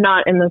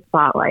the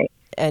spotlight.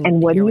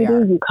 And what do?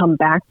 You come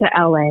back to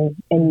LA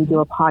and you do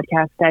a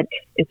podcast that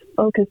is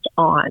focused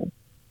on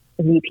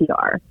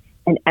VPR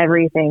and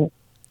everything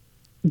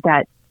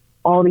that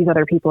all these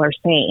other people are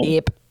saying.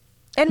 Yep.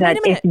 And that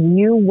if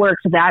you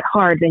worked that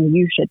hard, then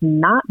you should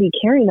not be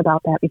caring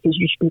about that because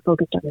you should be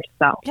focused on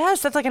yourself.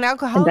 Yes, that's like an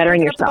alcoholic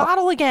picking up the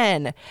bottle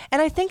again.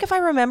 And I think if I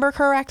remember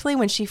correctly,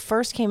 when she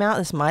first came out,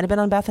 this might have been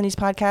on Bethany's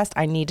podcast.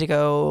 I need to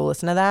go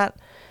listen to that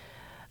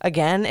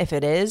again if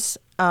it is.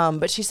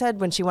 But she said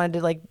when she wanted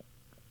to like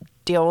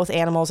deal with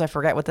animals, I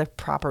forget what the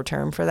proper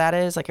term for that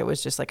is. Like it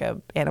was just like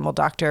a animal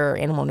doctor, or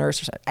animal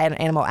nurse, or an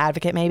animal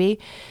advocate maybe,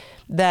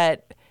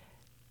 that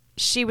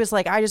she was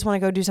like, I just want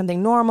to go do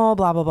something normal,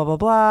 blah, blah, blah, blah,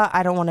 blah.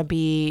 I don't want to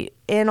be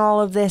in all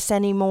of this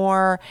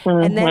anymore.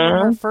 And then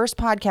when her first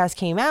podcast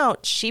came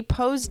out, she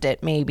posed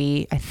it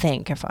maybe, I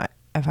think, if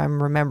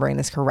I'm remembering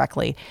this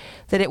correctly,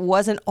 that it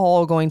wasn't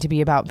all going to be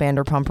about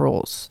Vanderpump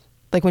Rules.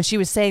 Like when she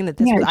was saying that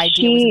this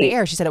idea was in the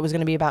air, she said it was going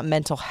to be about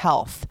mental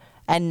health.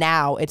 And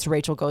now it's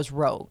Rachel Goes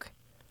Rogue.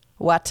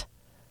 What?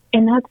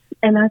 And that's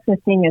the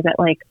thing is that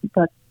like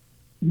the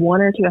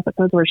one or two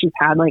episodes where she's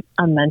had like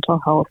a mental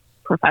health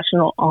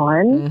professional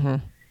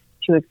on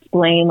to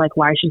explain like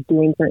why she's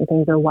doing certain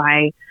things or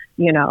why,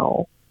 she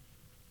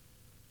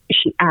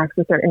acts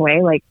a certain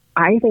way. Like,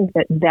 I think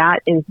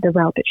that is the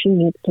route that she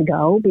needs to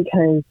go,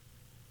 because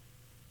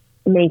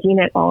making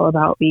it all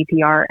about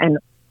VPR and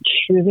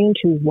choosing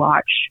to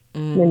watch the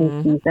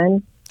new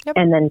season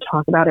and then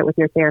talk about it with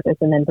your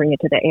therapist and then bring it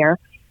to the air,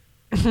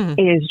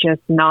 is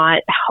just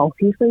not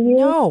healthy for you.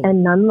 No.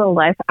 And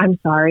nonetheless, I'm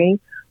sorry,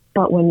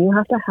 but when you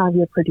have to have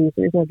your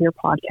producers of your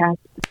podcast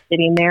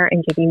sitting there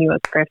and giving you a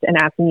script and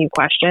asking you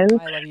questions,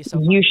 I love you so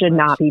you should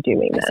much. not be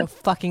doing this. I so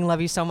fucking love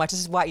you so much.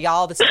 This is why,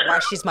 y'all, this is why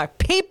she's my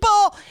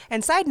people.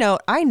 And side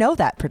note, I know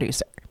that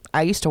producer.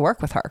 I used to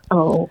work with her.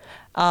 Oh.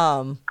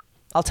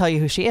 I'll tell you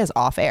who she is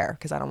off air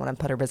because I don't want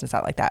to put her business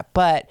out like that.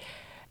 But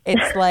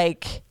it's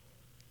like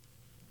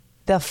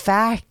the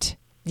fact,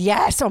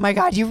 yes, oh my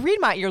God, you're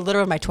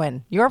literally my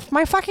twin. You're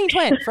my fucking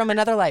twin from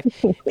another life.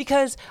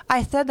 Because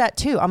I said that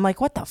too. I'm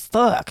like, what the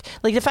fuck?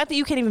 Like the fact that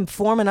you can't even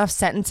form enough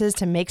sentences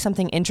to make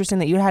something interesting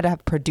that you had to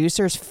have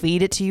producers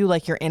feed it to you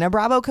like you're in a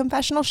Bravo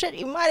confessional shit.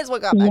 You might as well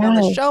go back on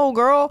the show,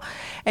 girl.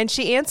 And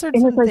she answered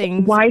some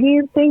things. Why do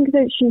you think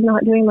that she's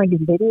not doing like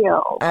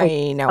video?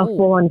 I know. A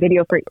full-on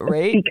video for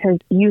right? Because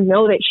you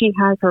know that she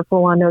has her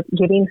full-on notes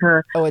giving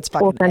her it's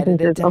full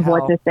sentences of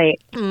what to say.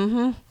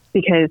 Mm-hmm.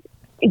 Because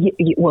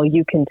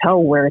you can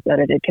tell where it's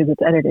edited because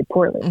it's edited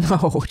poorly.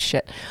 Oh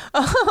shit!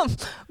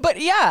 But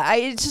yeah,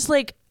 it's just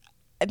like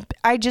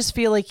I just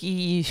feel like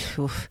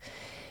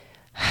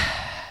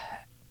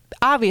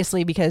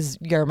obviously because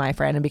you're my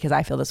friend and because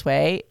I feel this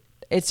way,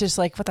 it's just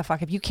like what the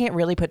fuck? If you can't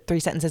really put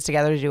 3 sentences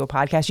together to do a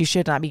podcast, you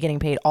should not be getting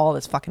paid all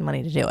this fucking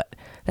money to do it.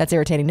 That's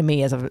irritating to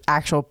me as an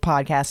actual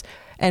podcast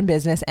and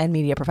business and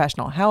media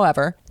professional.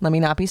 However, let me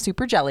not be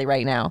super jelly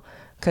right now.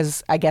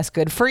 Because I guess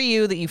good for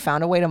you that you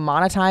found a way to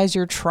monetize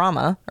your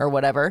trauma or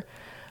whatever.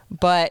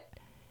 But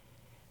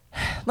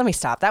let me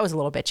stop. That was a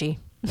little bitchy.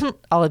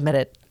 I'll admit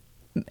it.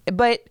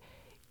 But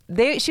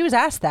she was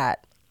asked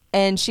that.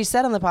 And she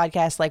said on the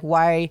podcast, like,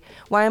 why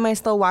am I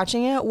still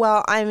watching it?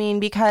 Well, I mean,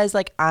 because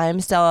like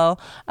I'm still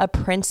a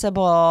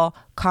principal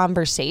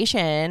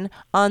conversation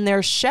on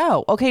their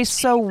show. Okay,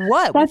 so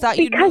what? That's we thought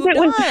you'd because moved it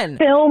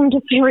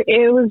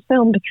was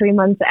filmed 3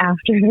 months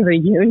after the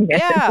reunion.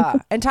 Yeah,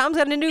 and Tom's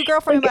got a new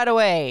girlfriend, by the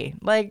way.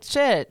 Like,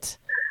 shit.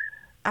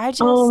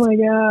 Oh my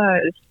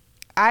gosh.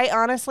 I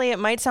honestly, it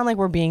might sound like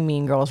we're being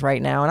mean girls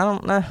right now,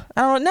 and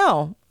I don't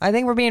know. I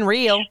think we're being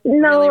real.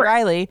 No, really,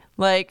 Riley.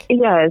 Like,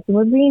 yes,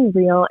 we're being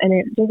real, and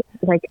it's just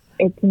like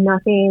it's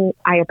nothing.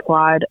 I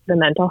applaud the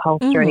mental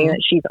health journey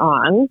that she's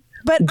on,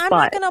 but I'm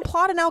not going to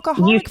applaud an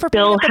alcoholic for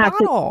being at the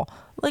bottle.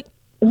 Like,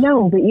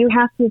 no, but you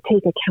have to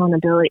take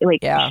accountability.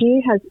 Like,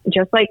 she has,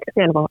 just like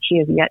Sandoval, she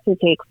has yet to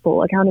take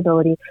full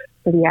accountability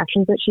for the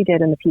actions that she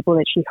did and the people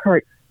that she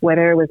hurt,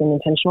 whether it was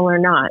intentional or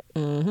not.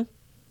 Mm-hmm.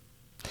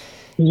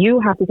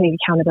 You have to take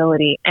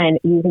accountability, and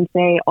you can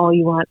say all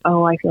you want.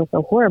 Oh, I feel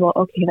so horrible.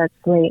 Okay, that's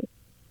great.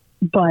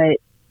 But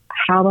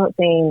how about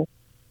saying,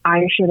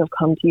 I should have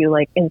come to you,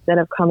 like, instead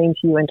of coming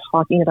to you and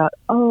talking about,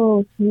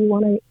 oh, so you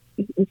want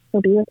to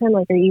still be with him?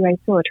 Like, are you guys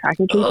still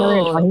attracted to each other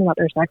and talking about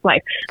their sex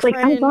life? Like,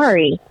 I'm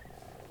sorry.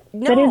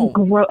 No. That is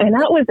gross. And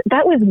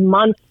that was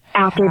months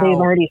after they've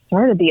already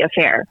started the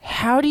affair.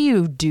 How do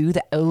you do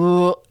that?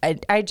 Oh,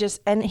 I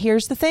just, and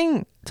here's the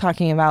thing,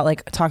 talking to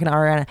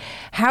Ariana.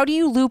 How do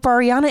you loop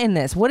Ariana in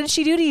this? What did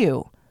she do to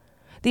you?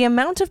 The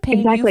amount of pain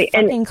you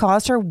fucking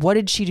caused her, what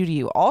did she do to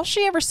you? All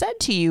she ever said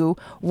to you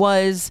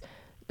was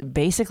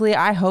basically,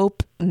 I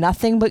hope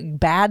nothing but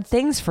bad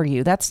things for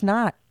you. That's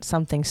not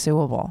something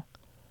suable.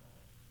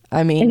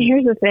 I mean, and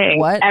here's the thing.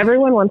 What?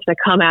 Everyone wants to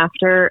come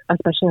after,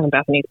 especially on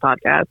Bethany's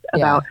podcast,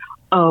 about,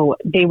 oh,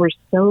 they were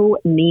so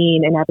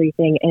mean and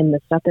everything, and the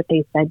stuff that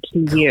they said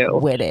to you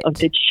of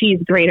the cheese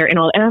grater and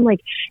all. And I'm like,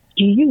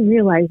 do you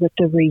realize that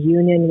the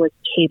reunion was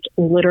taped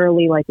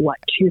literally like,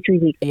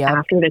 2-3 weeks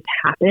after this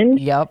happened?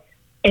 Yep.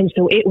 And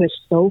so it was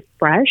so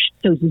fresh.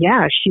 So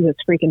yeah, she was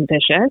freaking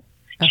vicious.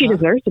 She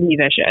deserves to be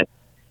vicious.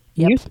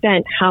 Yep. You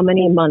spent how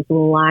many months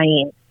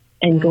lying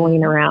and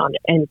going around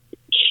and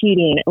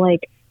cheating?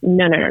 Like,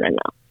 no.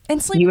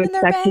 And sleeping you in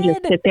their expect bed. to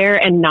just sit there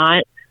and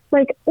not,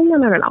 like,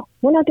 no.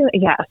 We're not doing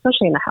it. Yeah,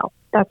 especially in the house.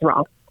 That's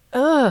wrong.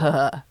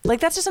 Ugh. Like,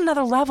 that's just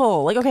another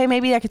level. Like, okay,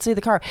 maybe I could see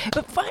the car.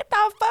 But what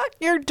the fuck?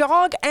 Your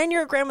dog and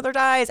your grandmother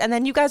dies, and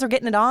then you guys are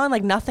getting it on?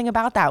 Like, nothing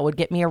about that would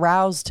get me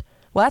aroused.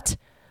 What?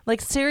 Like,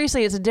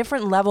 seriously, it's a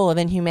different level of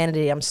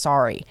inhumanity. I'm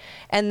sorry.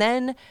 And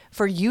then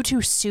for you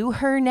to sue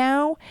her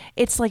now,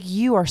 it's like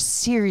you are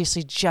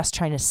seriously just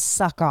trying to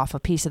suck off a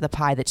piece of the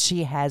pie that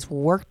she has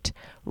worked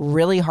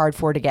really hard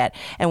for to get.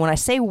 And when I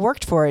say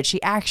worked for it,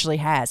 she actually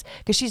has,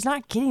 because she's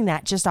not getting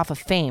that just off of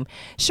fame.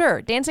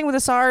 Sure, Dancing with the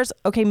Stars,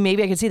 okay,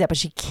 maybe I could see that, but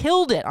she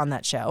killed it on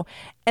that show.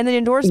 And the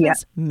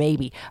endorsements,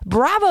 maybe.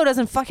 Bravo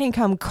doesn't fucking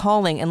come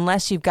calling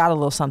unless you've got a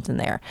little something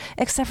there.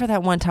 Except for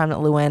that one time that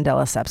Luann de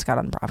Lesseps got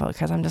on Bravo,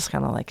 because I'm just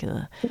kind of like,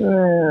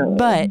 ugh.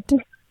 But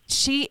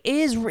she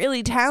is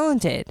really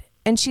talented,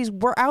 and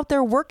we're out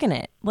there working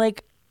it.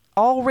 Like,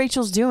 all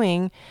Rachel's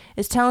doing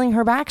is telling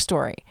her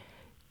backstory.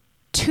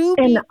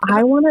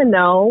 I want to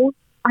know,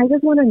 I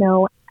just want to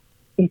know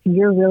if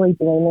you're really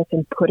doing this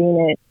and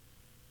putting it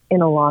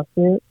in a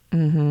lawsuit.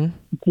 Mm-hmm.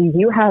 Do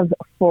you have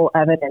full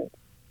evidence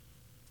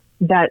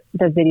that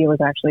the video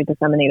was actually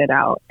disseminated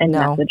out and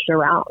messaged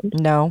around?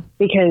 No.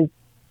 Because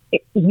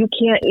you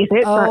can't, if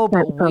it got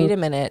sent from wait a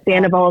minute.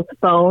 Sandoval's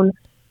phone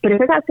But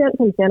if it got sent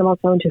from Sandoval's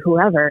phone to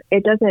whoever,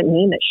 it doesn't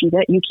mean that she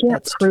did. You can't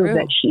That's prove true.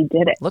 that she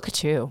did it. Look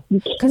at you.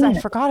 Because I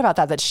forgot about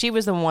that she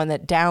was the one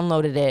that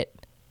downloaded it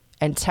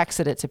and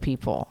texted it to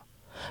people.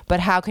 But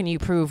how can you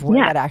prove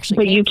where that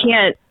actually came from?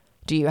 Can't.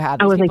 Do you have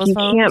I these was like, people's you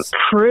phones?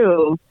 can't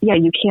prove. Yeah,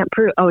 you can't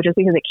prove. Oh, just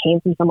because it came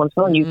from someone's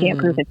phone, you can't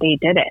prove that they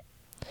did it.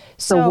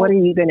 So what are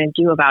you going to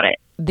do about it?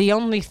 The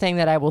only thing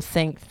that I will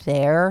think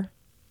there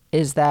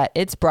is that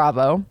it's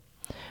Bravo.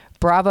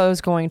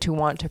 Bravo's going to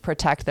want to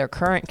protect their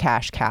current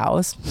cash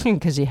cows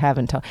because you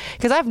haven't told.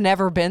 Because I've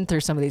never been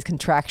through some of these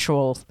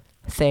contractual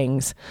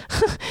things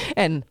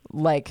and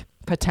like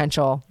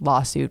potential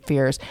lawsuit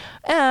fears.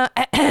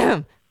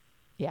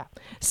 Yeah.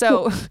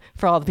 So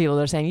for all the people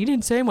that are saying, you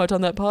didn't say much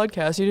on that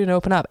podcast, you didn't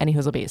open up, any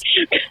hoozlebees,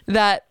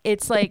 that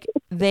it's like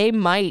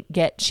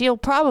she'll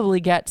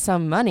probably get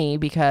some money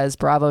because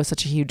Bravo is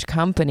such a huge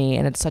company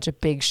and it's such a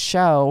big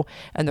show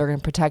and they're going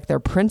to protect their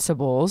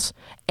principles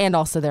and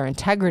also their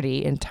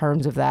integrity in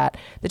terms of that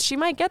she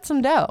might get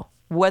some dough,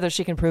 whether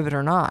she can prove it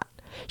or not.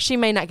 She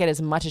may not get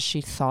as much as she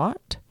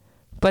thought,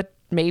 but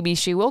maybe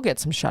she will get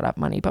some shut up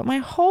money. But my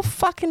whole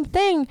fucking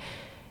thing,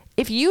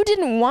 if you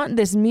didn't want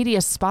this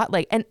media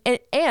spotlight,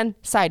 and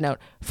side note,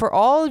 for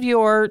all of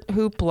your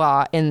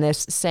hoopla in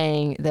this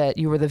saying that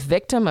you were the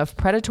victim of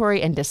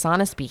predatory and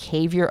dishonest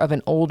behavior of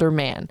an older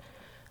man,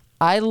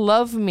 I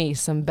love me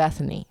some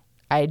Bethany.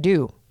 I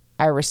do.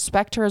 I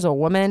respect her as a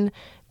woman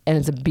and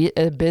as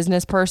a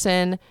business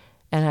person,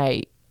 and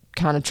I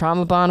kind of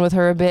trauma bond with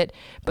her a bit.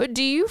 But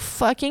do you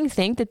fucking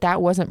think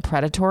that wasn't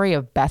predatory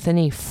of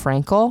Bethany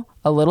Frankel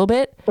a little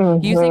bit?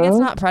 Mm-hmm. You think it's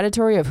not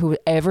predatory of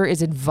whoever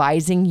is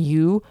advising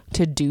you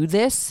to do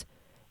this?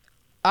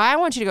 I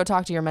want you to go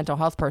talk to your mental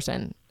health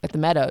person at the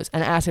Meadows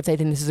and ask if they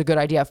think this is a good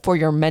idea for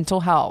your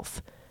mental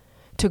health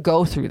to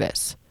go through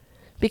this.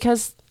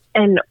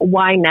 And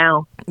why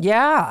now?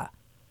 Yeah.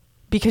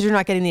 Because you're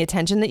not getting the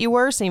attention that you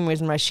were. Same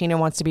reason why Sheena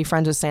wants to be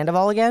friends with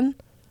Sandoval again.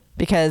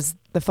 Because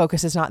the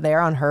focus is not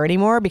there on her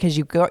anymore. Because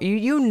you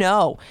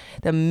know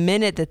the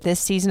minute that this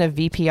season of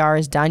VPR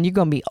is done, you're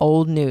going to be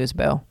old news,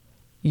 boo.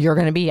 You're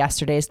going to be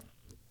yesterday's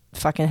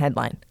fucking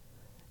headline.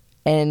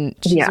 And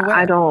she's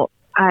aware.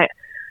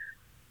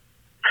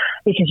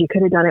 Because you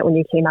could have done it when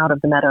you came out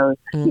of the Meadows.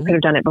 Mm-hmm. You could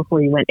have done it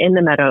before you went in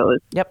the Meadows.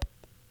 Yep.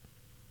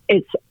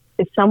 It's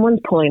someone's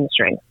pulling the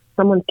strings.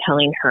 Someone's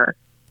telling her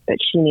that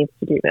she needs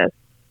to do this.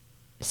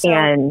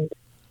 And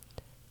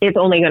it's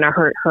only going to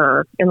hurt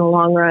her in the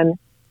long run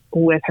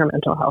with her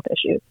mental health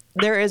issues.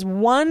 There is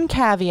one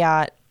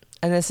caveat,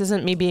 and this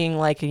isn't me being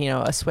like,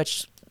 a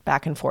switch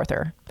back and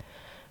forther,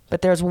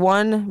 but there's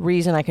one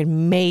reason I could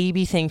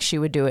maybe think she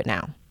would do it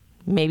now.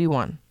 Maybe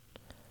one.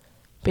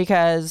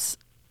 Because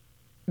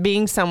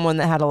being someone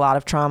that had a lot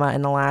of trauma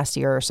in the last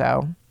year or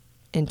so,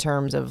 in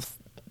terms of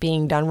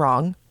being done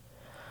wrong,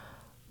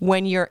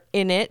 when you're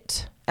in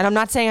it, and I'm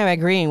not saying I'm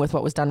agreeing with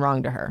what was done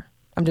wrong to her.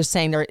 I'm just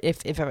saying there,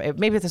 if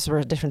maybe if this were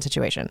a different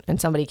situation and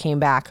somebody came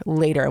back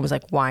later and was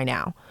like, why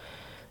now?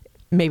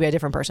 Maybe a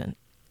different person.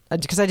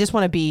 Because I just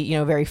want to be,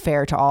 very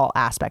fair to all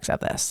aspects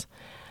of this.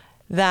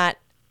 That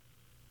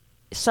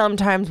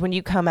sometimes when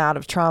you come out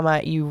of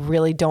trauma, you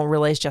really don't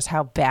realize just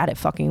how bad it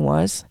fucking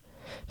was,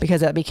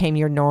 because that became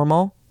your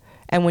normal.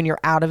 And when you're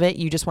out of it,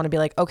 you just want to be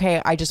like,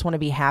 okay, I just want to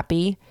be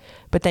happy.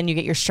 But then you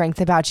get your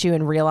strength about you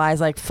and realize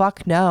like,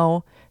 fuck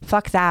no,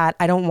 fuck that.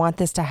 I don't want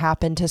this to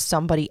happen to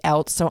somebody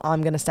else. So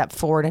I'm going to step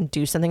forward and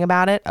do something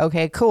about it.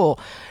 Okay, cool.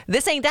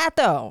 This ain't that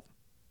though.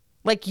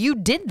 Like, you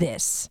did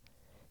this.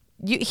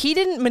 He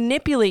didn't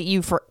manipulate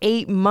you for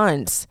 8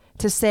 months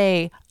to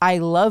say, I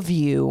love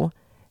you.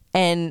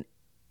 And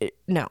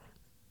no,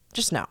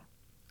 just no.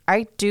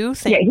 I do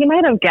think. Yeah, he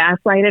might have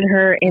gaslighted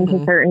her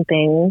into certain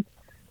things,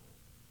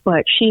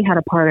 but she had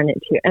a part in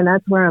it too. And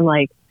that's where I'm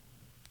like,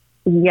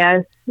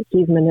 yes,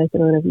 he's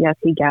manipulative. Yes,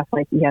 he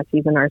gaslights. Yes,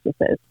 he's a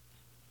narcissist.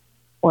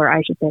 Or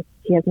I should say,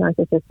 he has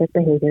narcissistic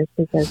behaviors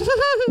because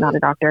not a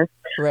doctor.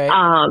 Right.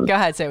 Go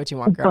ahead, say what you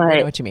want, girl. I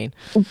know what you mean.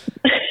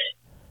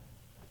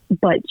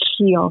 But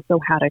she also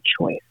had a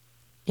choice.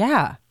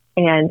 Yeah.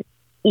 And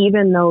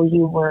even though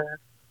you were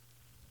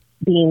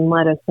being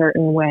led a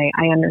certain way,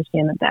 I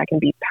understand that can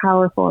be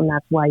powerful, and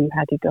that's why you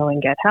had to go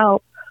and get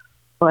help.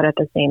 But at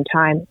the same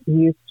time,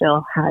 you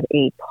still had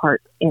a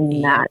part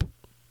in that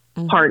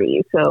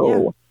party.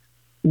 So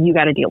you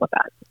got to deal with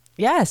that.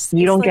 Yes.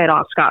 You don't get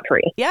off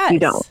scot-free. Yes. You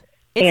don't.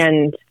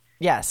 And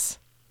yes.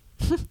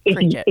 Here's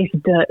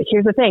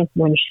the thing.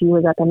 When she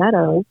was at the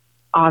Meadows,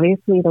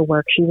 obviously the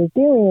work she was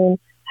doing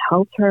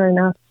helped her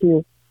enough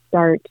to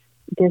start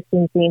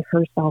distancing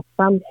herself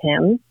from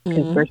him,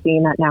 because we're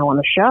seeing that now on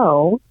the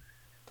show.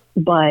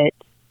 But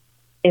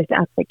if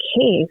that's the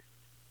case,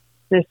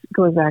 this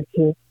goes back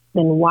to,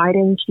 then why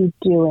didn't you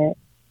do it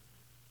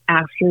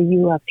after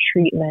you left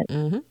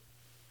treatment?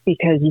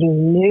 Because you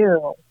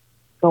knew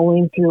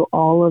going through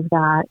all of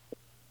that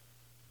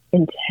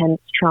intense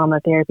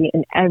trauma therapy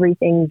and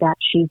everything that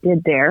she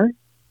did there,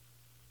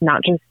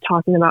 not just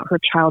talking about her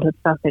childhood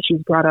stuff that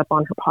she's brought up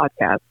on her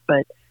podcast,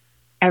 but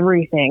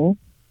everything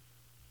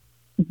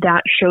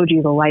that showed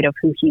you the light of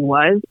who he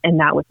was,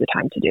 and that was the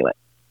time to do it.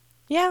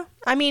 Yeah.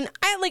 I mean,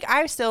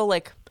 I still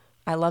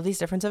I love these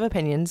difference of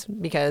opinions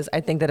because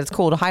I think that it's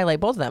cool to highlight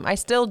both of them. I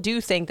still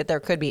do think that there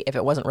could be, if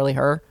it wasn't really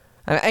her,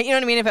 you know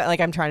what I mean? If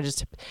I'm trying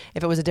to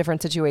if it was a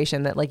different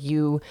situation that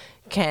you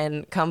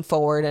can come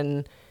forward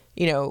and,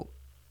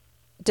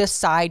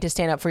 decide to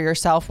stand up for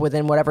yourself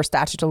within whatever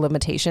statute of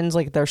limitations.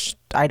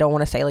 I don't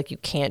want to say you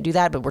can't do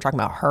that, but we're talking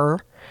about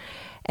her.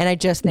 And I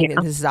just think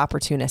that this is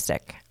opportunistic.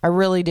 I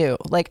really do.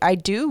 I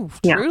do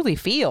truly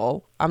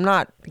feel, I'm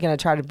not going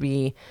to try to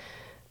be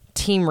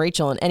Team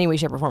Rachel in any way,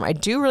 shape, or form. I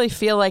do really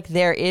feel like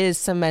there is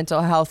some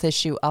mental health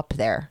issue up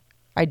there.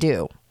 I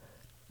do.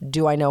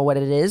 Do I know what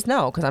it is?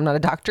 No, because I'm not a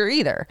doctor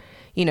either.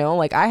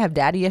 I have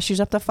daddy issues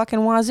up the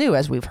fucking wazoo,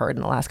 as we've heard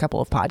in the last couple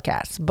of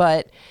podcasts.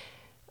 But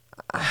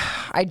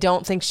I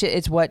don't think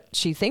it's what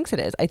she thinks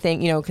it is. I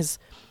think, because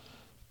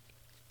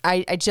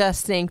I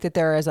just think that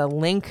there is a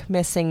link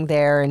missing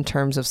there in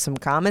terms of some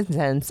common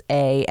sense,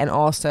 and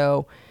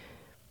also,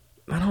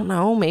 I don't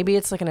know, maybe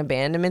it's an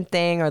abandonment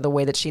thing or the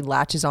way that she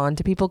latches on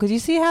to people. Because you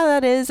see how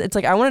that is? It's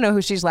I want to know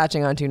who she's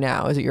latching onto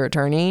now. Is it your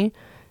attorney?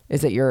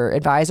 Is it your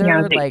advisor?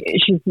 Yeah,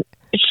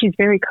 she's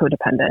very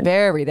codependent.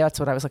 That's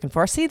what I was looking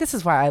for. See, this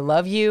is why I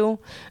love you.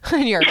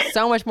 You're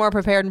so much more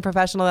prepared and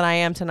professional than I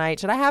am tonight.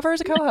 Should I have her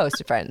as a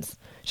co-host, friends?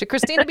 Should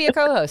Christina be a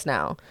co-host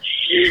now?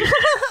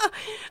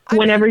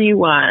 Whenever you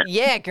want.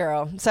 Yeah,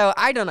 girl. So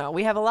I don't know.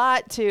 We have a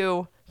lot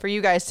for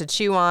you guys to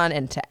chew on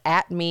and to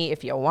at me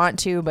if you want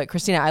to. But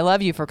Christina, I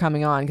love you for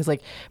coming on because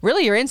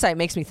really your insight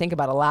makes me think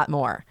about a lot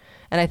more.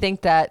 And I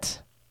think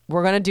that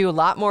we're going to do a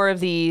lot more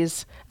of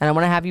these, and I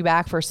want to have you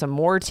back for some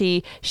more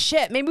tea.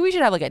 Shit, maybe we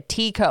should have a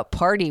teacup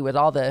party with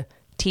all the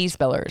tea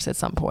spillers at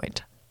some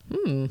point.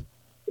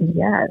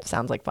 Yes.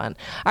 Sounds like fun.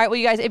 All right, well,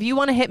 you guys, if you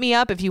want to hit me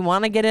up, if you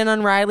want to get in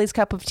on Riley's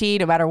cup of tea,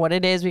 no matter what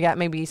it is, we got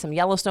maybe some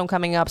Yellowstone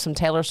coming up, some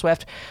Taylor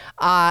Swift.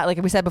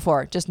 Like we said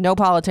before, just no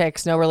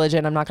politics, no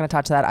religion. I'm not going to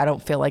touch that. I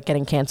don't feel like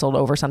getting canceled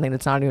over something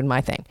that's not even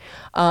my thing.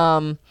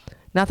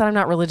 Not that I'm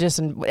not religious,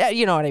 and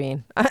you know what I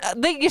mean.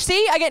 You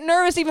see, I get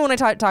nervous even when I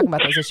talk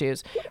about those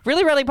issues.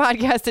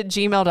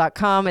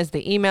 reallyrileypodcast@gmail.com is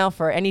the email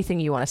for anything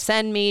you want to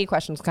send me,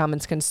 questions,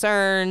 comments,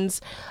 concerns.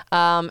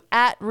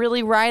 At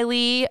Really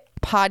Riley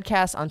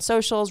Podcast on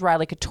socials,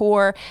 Riley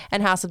Couture,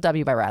 and House of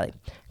W by Riley.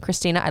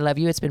 Christina, I love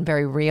you. It's been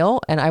very real,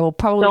 and I will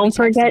probably don't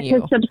forget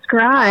to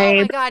subscribe.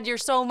 Oh my God, you're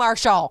so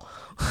Marshall.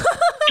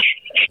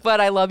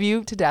 But I love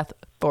you to death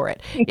for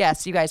it.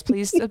 Yes, you guys,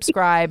 please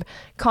subscribe,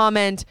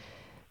 comment.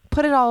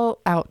 Put it all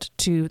out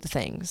to the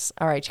things.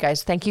 All right, you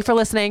guys. Thank you for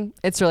listening.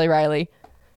 It's Really Riley.